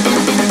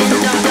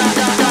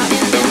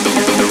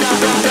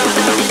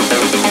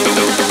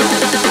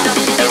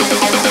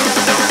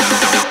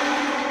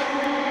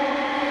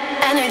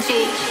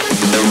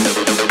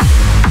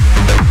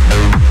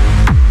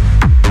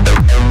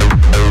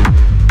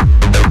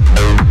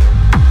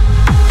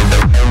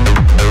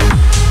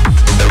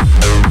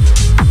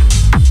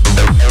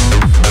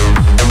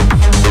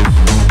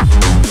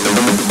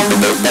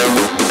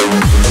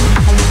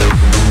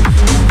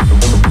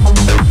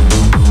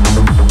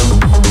In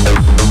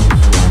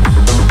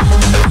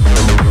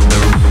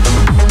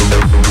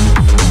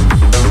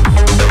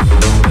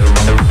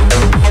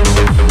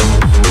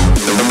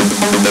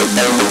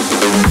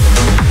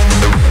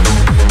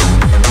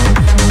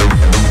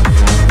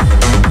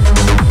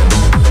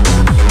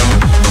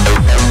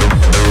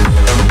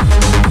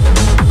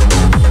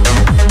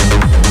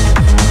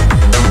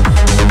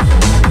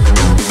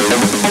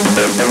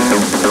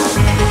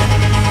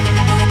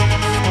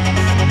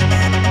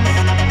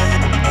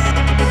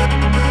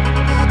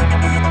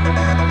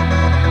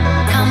the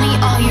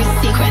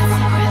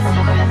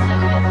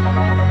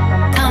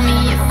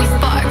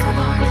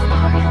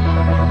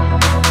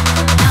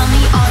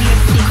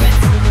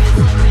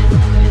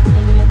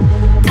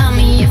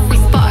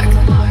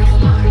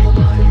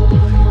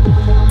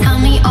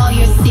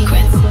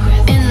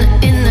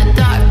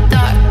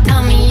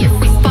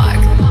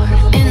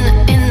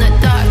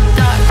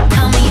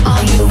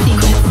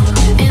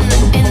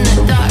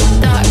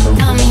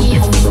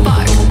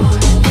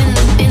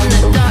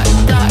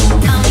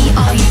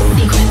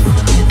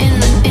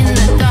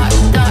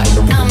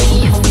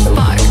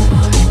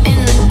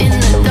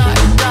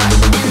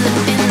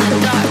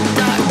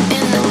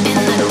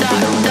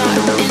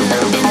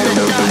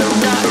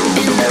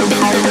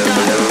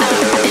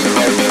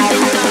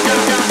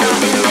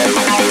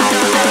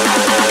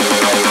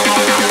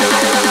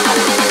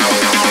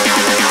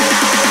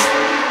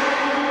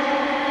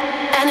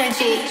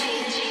Energy.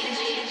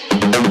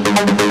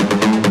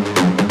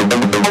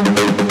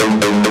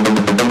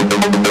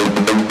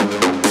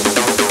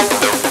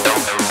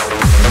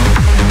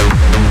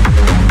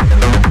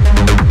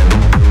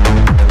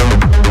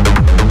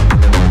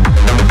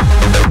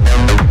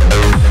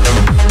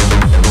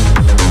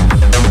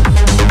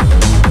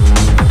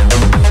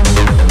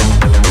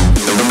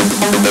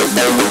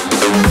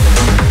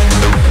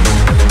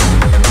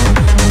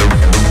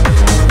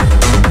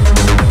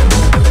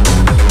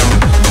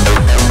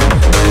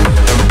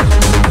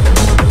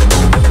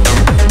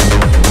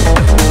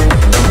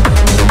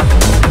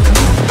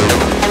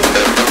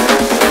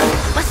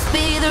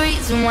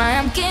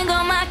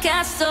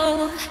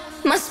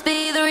 Must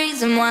be the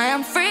reason why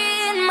I'm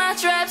free in my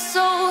trap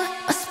soul.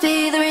 Must be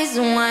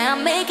reason why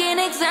I'm making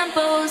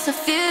examples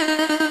of you.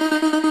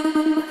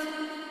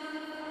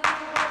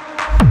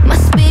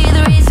 Must be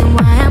the reason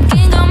why I'm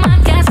king of my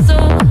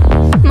castle.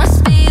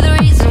 Must be the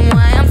reason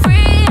why I'm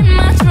free in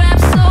my trap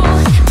soul.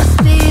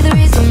 Must be the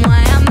reason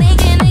why I'm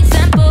making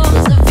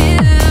examples of you.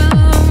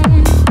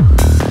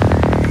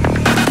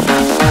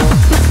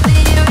 Must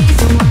be the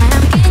reason why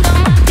I'm king of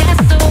my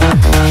castle.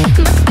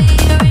 Must be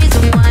the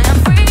reason why I'm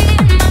free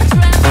in my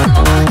trap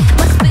soul.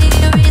 Must be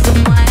the reason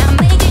why I'm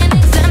making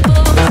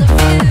examples of you.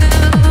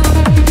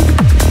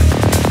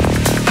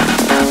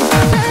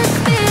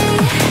 Must be a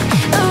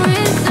reason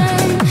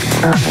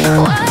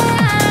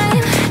why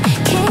I'm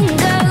king of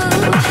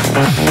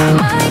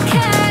my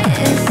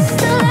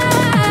castle.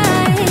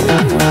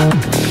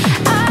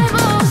 I'm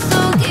also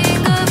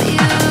king of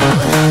you.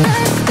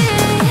 Must be a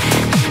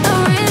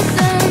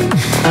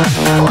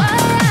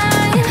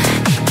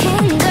reason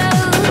why I'm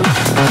king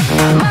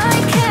of my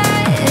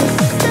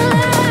castle.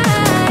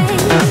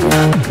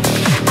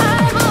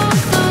 I'm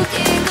also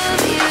king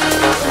of you.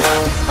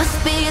 Must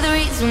be the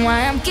reason why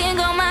I'm king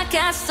of my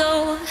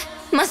castle.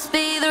 Must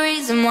be the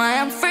reason why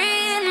I'm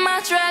free in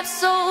my trap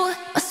soul.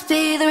 Must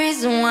be the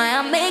reason why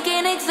I'm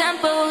making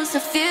examples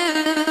of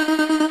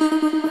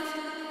you.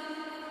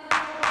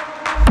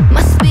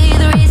 Must be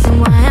the reason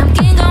why I'm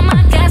king of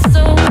my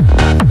castle.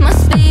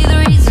 Must be the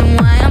reason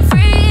why I'm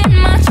free in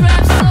my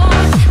trap soul.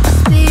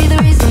 Must be the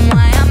reason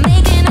why I'm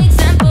making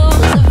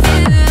examples of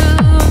you.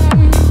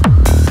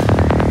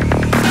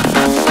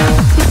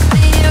 Must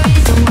be the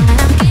reason why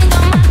I'm king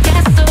of my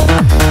castle.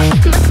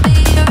 Must be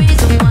the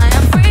reason why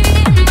I'm free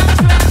in my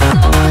trap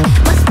soul.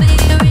 Must be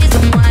the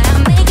reason why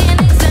I'm making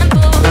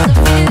examples of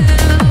you.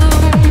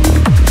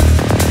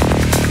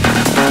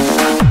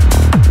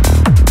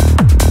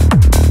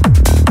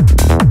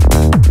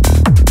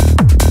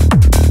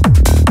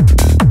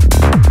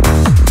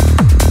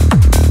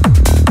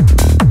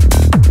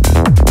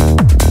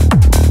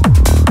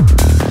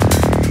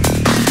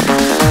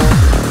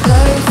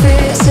 Life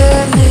is a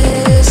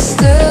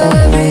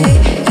mystery.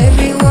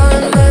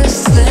 Everyone must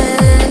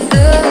stand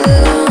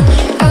alone.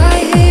 I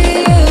hear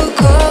you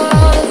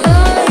call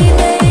my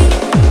name,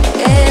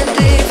 and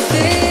it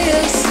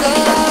feels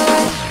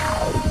like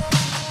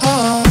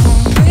home.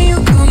 When you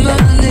call my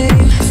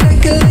name, it's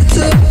like a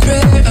little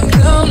prayer. I'm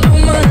down on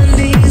my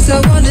knees. I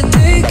wanna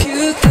take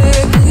you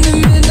there in the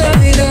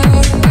midnight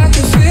hour. I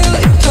can feel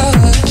your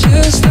power,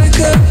 just like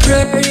a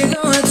prayer. You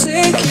know I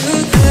take you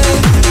there.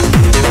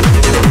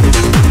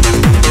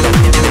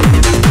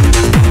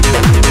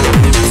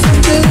 It's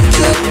like a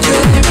little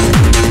prayer.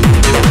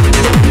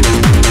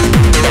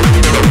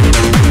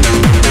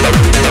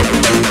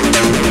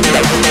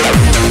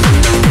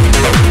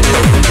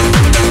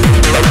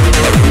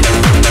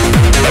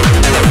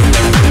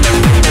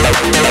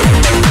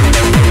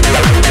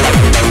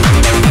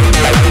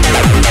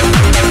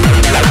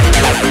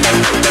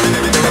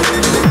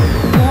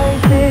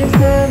 Life is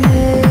a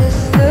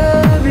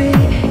mystery.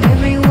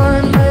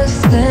 Everyone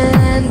must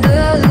stand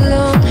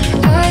alone.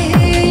 I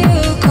hear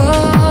you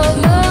call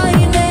my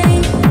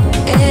name,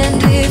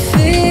 and it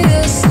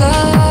feels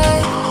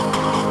like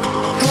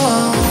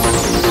home.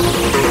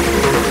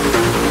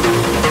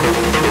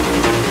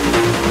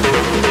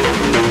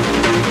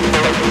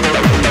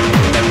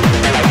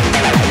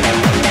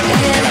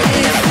 And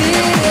it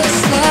feels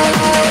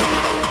like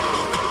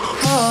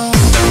home.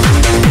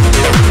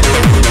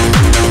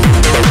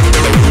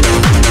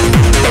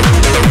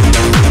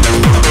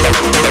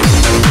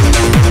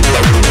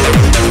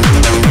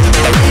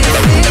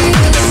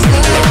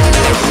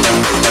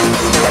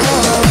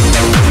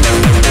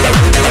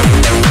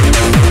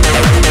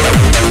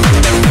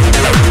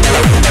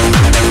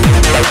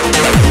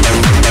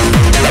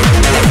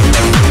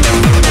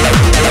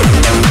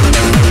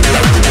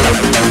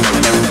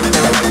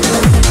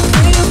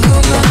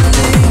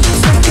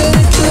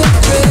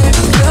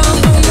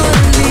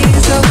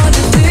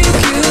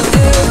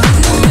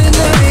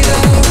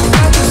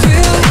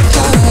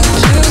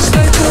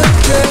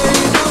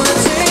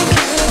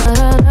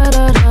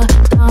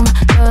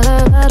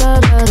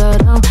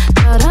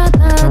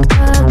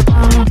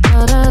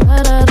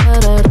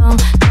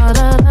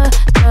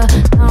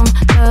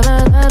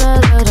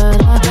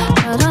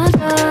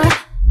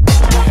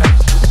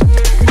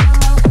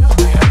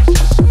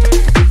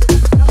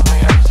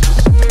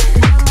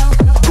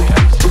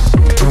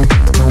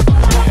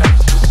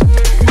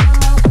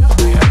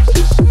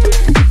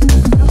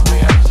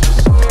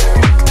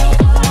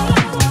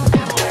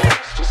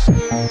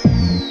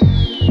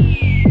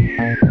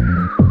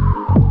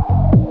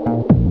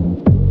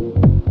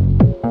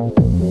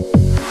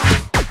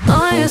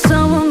 Oh, you're so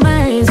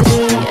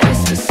amazing.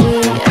 Ecstasy,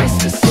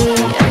 ecstasy,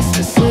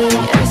 ecstasy,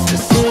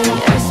 ecstasy,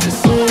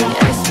 ecstasy,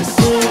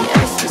 ecstasy,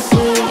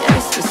 ecstasy,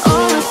 ecstasy.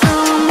 Oh, it's so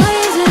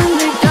amazing.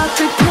 We got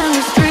the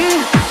chemistry.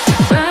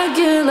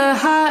 Regular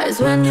highs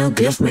when you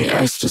give me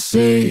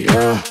ecstasy.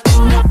 Yeah.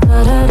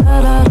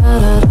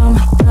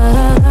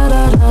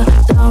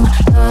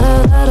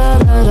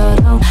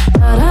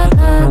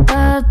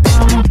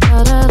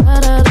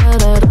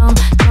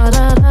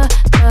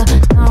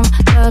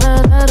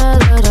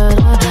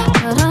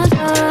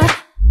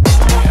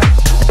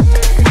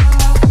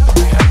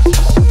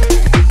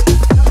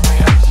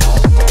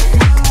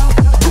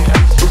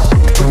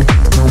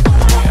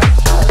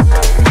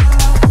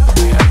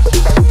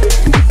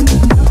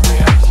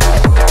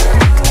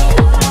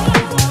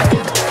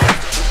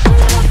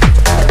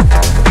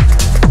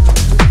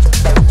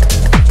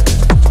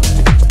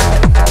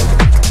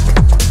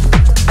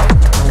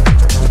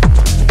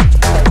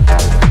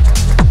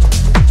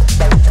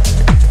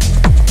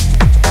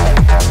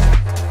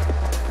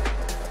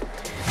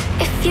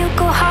 If you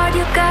go hard,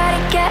 you gotta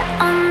get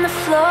on the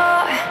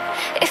floor.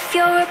 If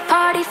you're a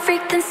party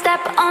freak, then step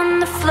on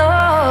the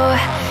floor.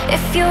 If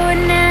you're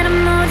an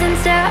animal, then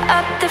tear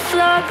up the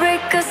floor.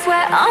 Break a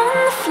sweat on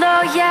the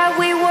floor, yeah,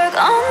 we work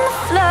on the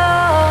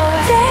floor.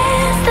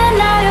 Dance the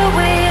night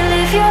away,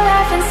 live your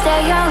life and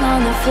stay young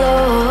on the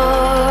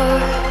floor.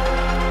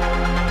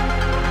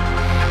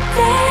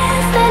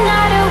 Dance the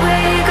night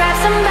away, grab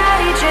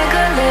somebody, drink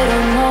a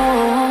little more.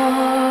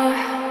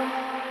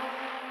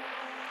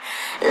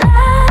 La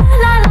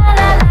la la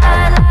la la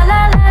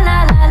la la la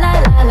la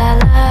la la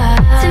la.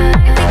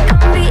 Tonight we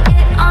gon' be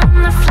it on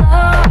the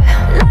floor.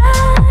 La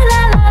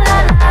la la la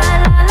la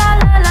la la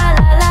la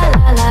la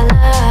la la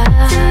la.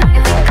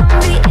 Tonight we gon'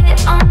 be it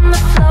on the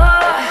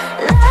floor.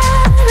 La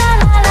la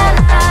la la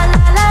la la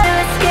la.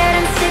 It's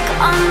getting sick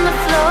on the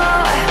floor.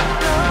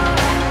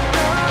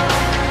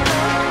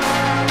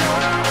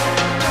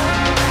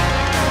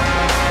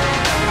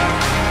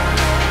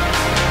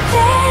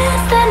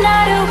 Dance the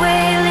night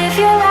away, live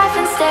your life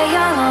and stay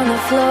young on the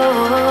floor.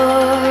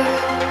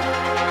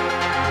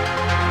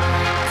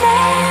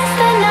 Dance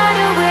the night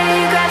away,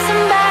 grab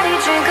somebody,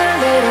 drink a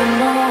little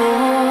more.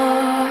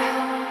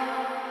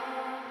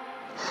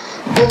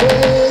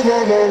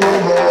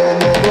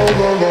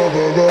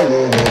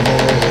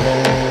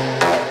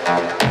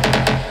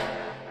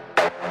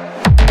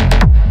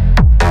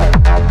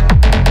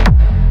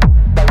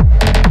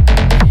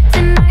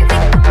 Tonight we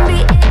gon' be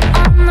it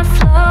on the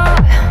floor.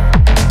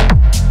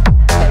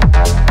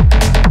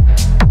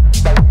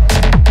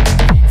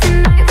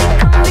 Tonight we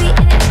gon' be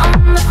it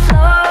on the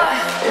floor.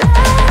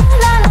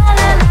 La la la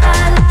la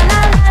la la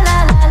la la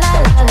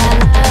la la la la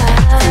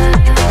la.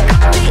 Tonight we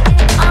gon' be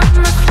it on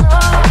the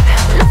floor.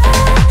 La la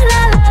la la la la la la la la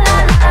la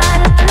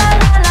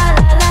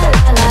la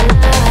la.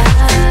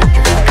 Tonight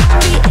we gon'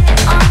 be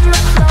it on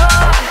the floor.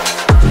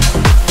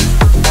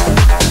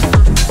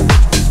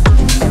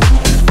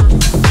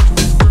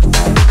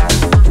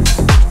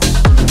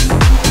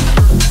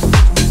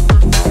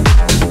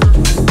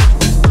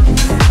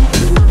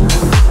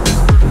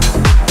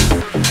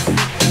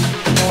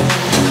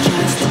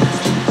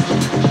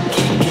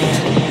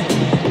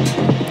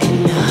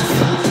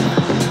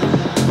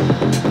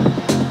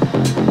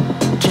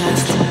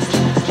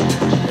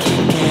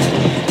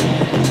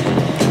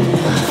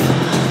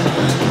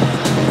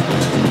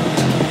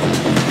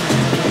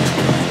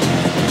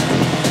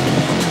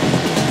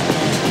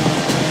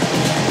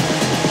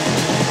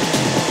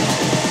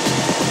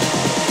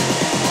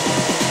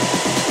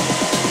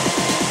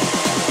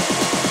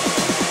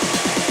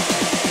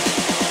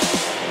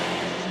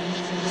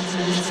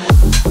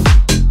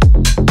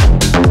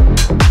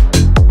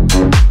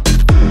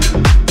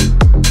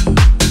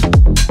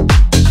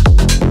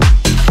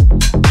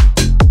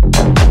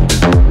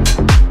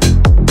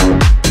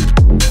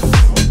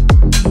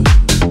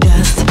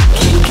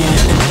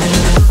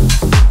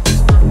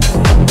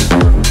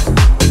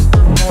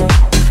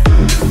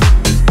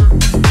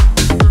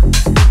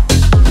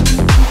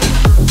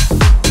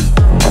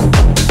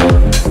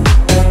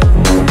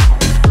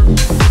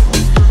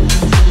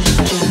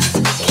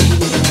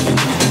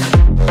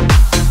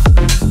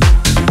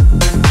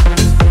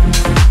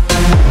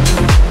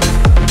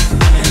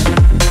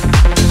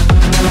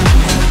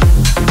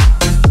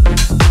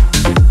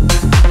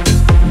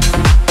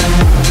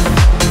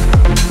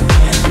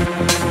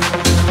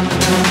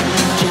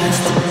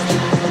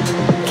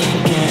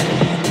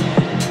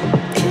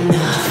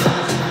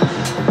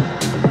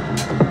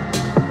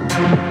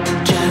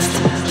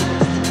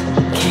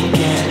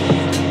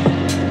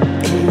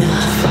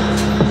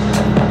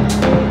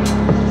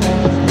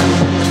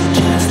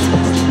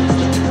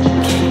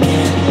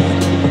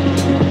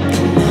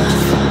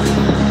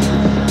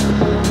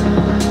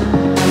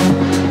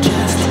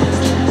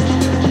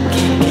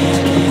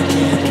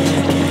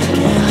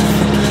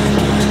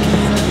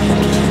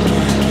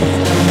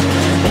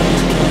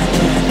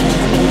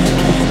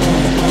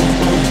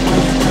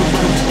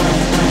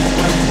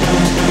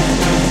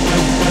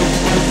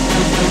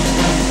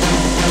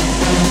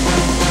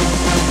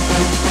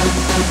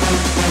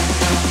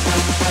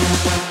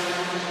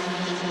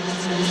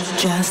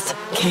 Just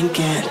can't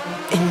get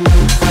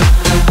enough.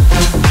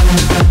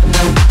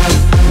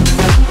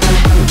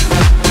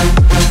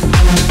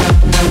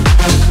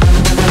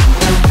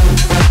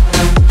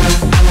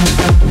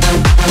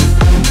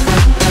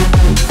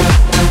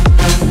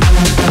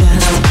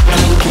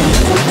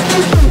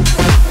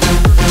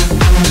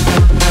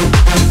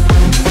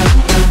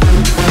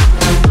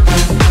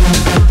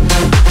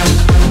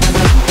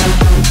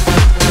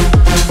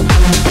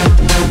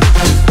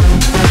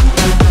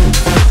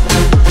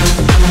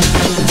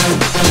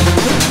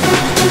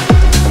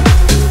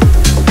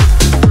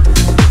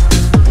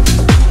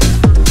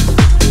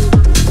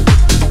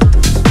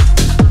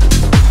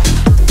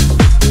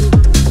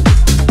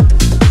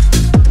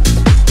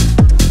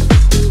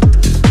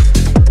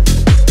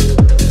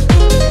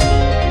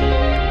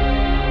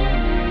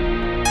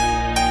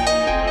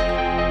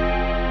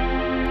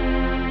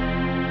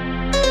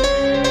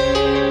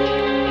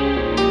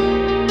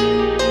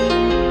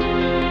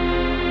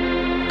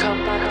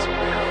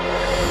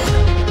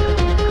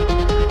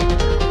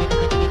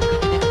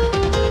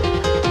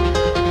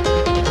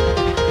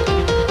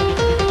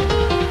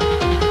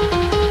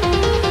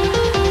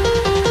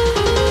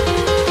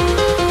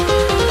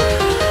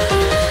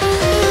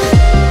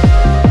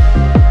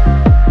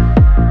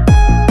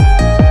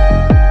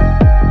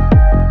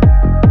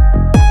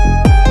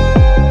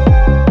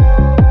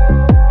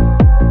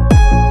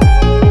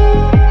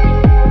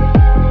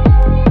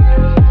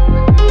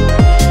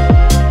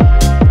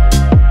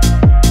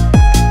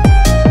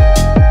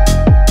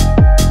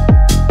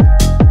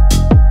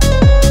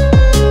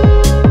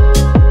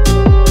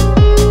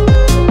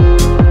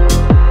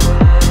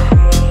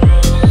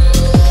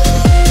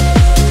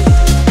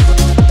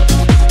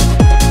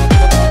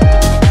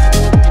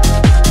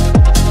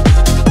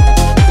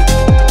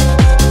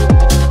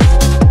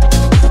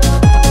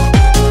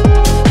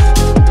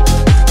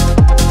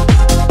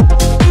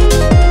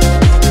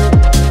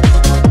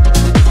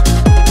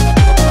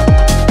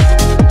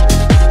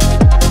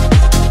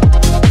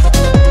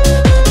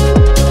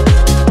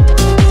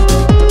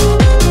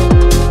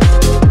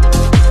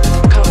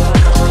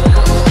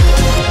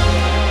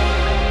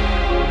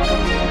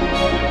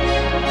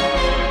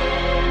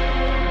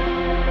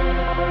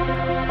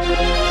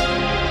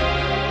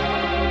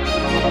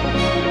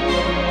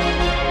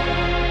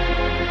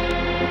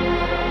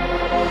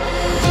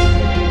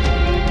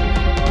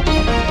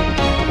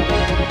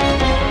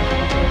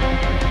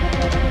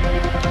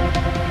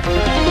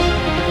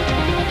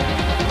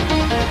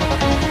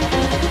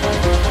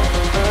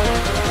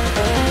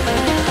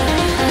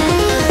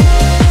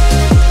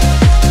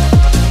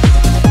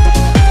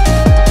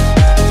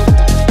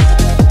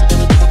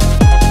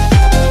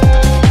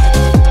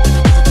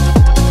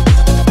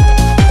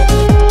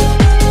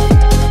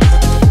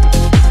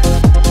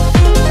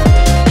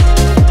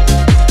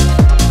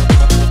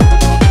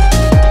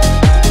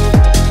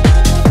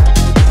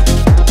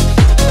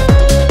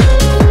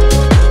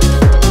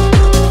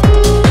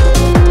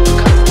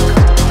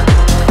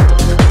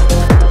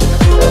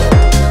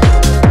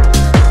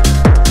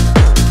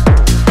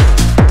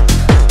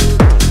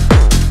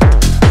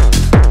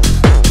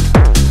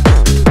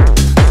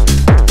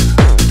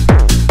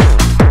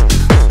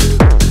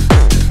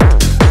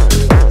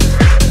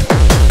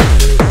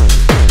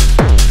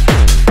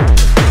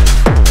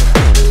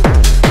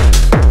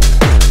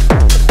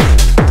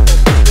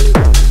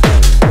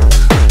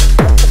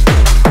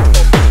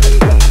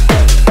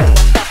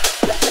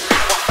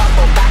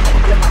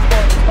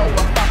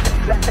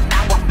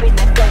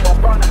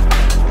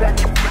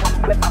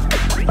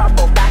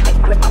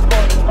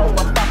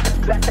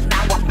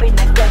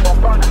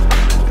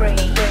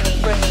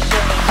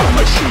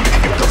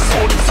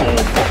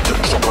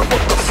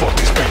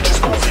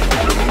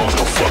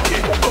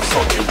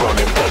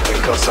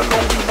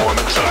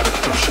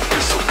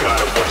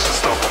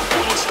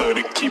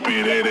 dirty, keep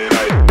it in it.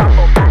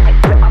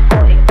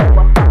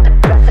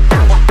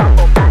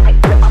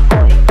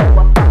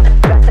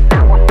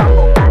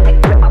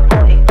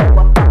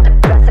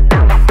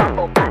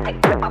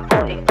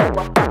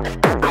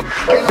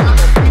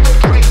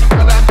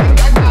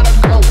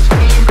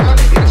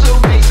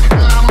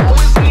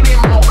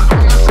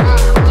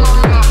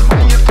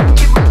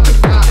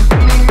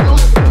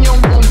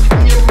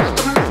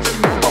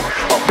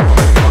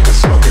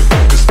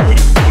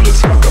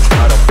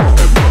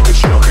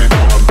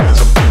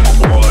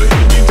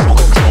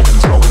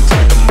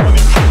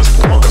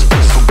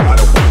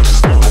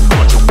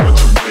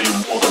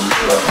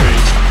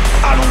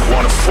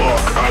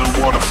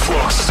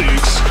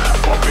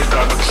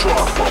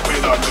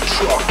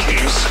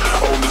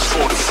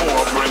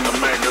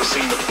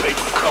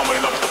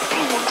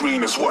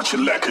 What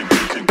you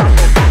lacking?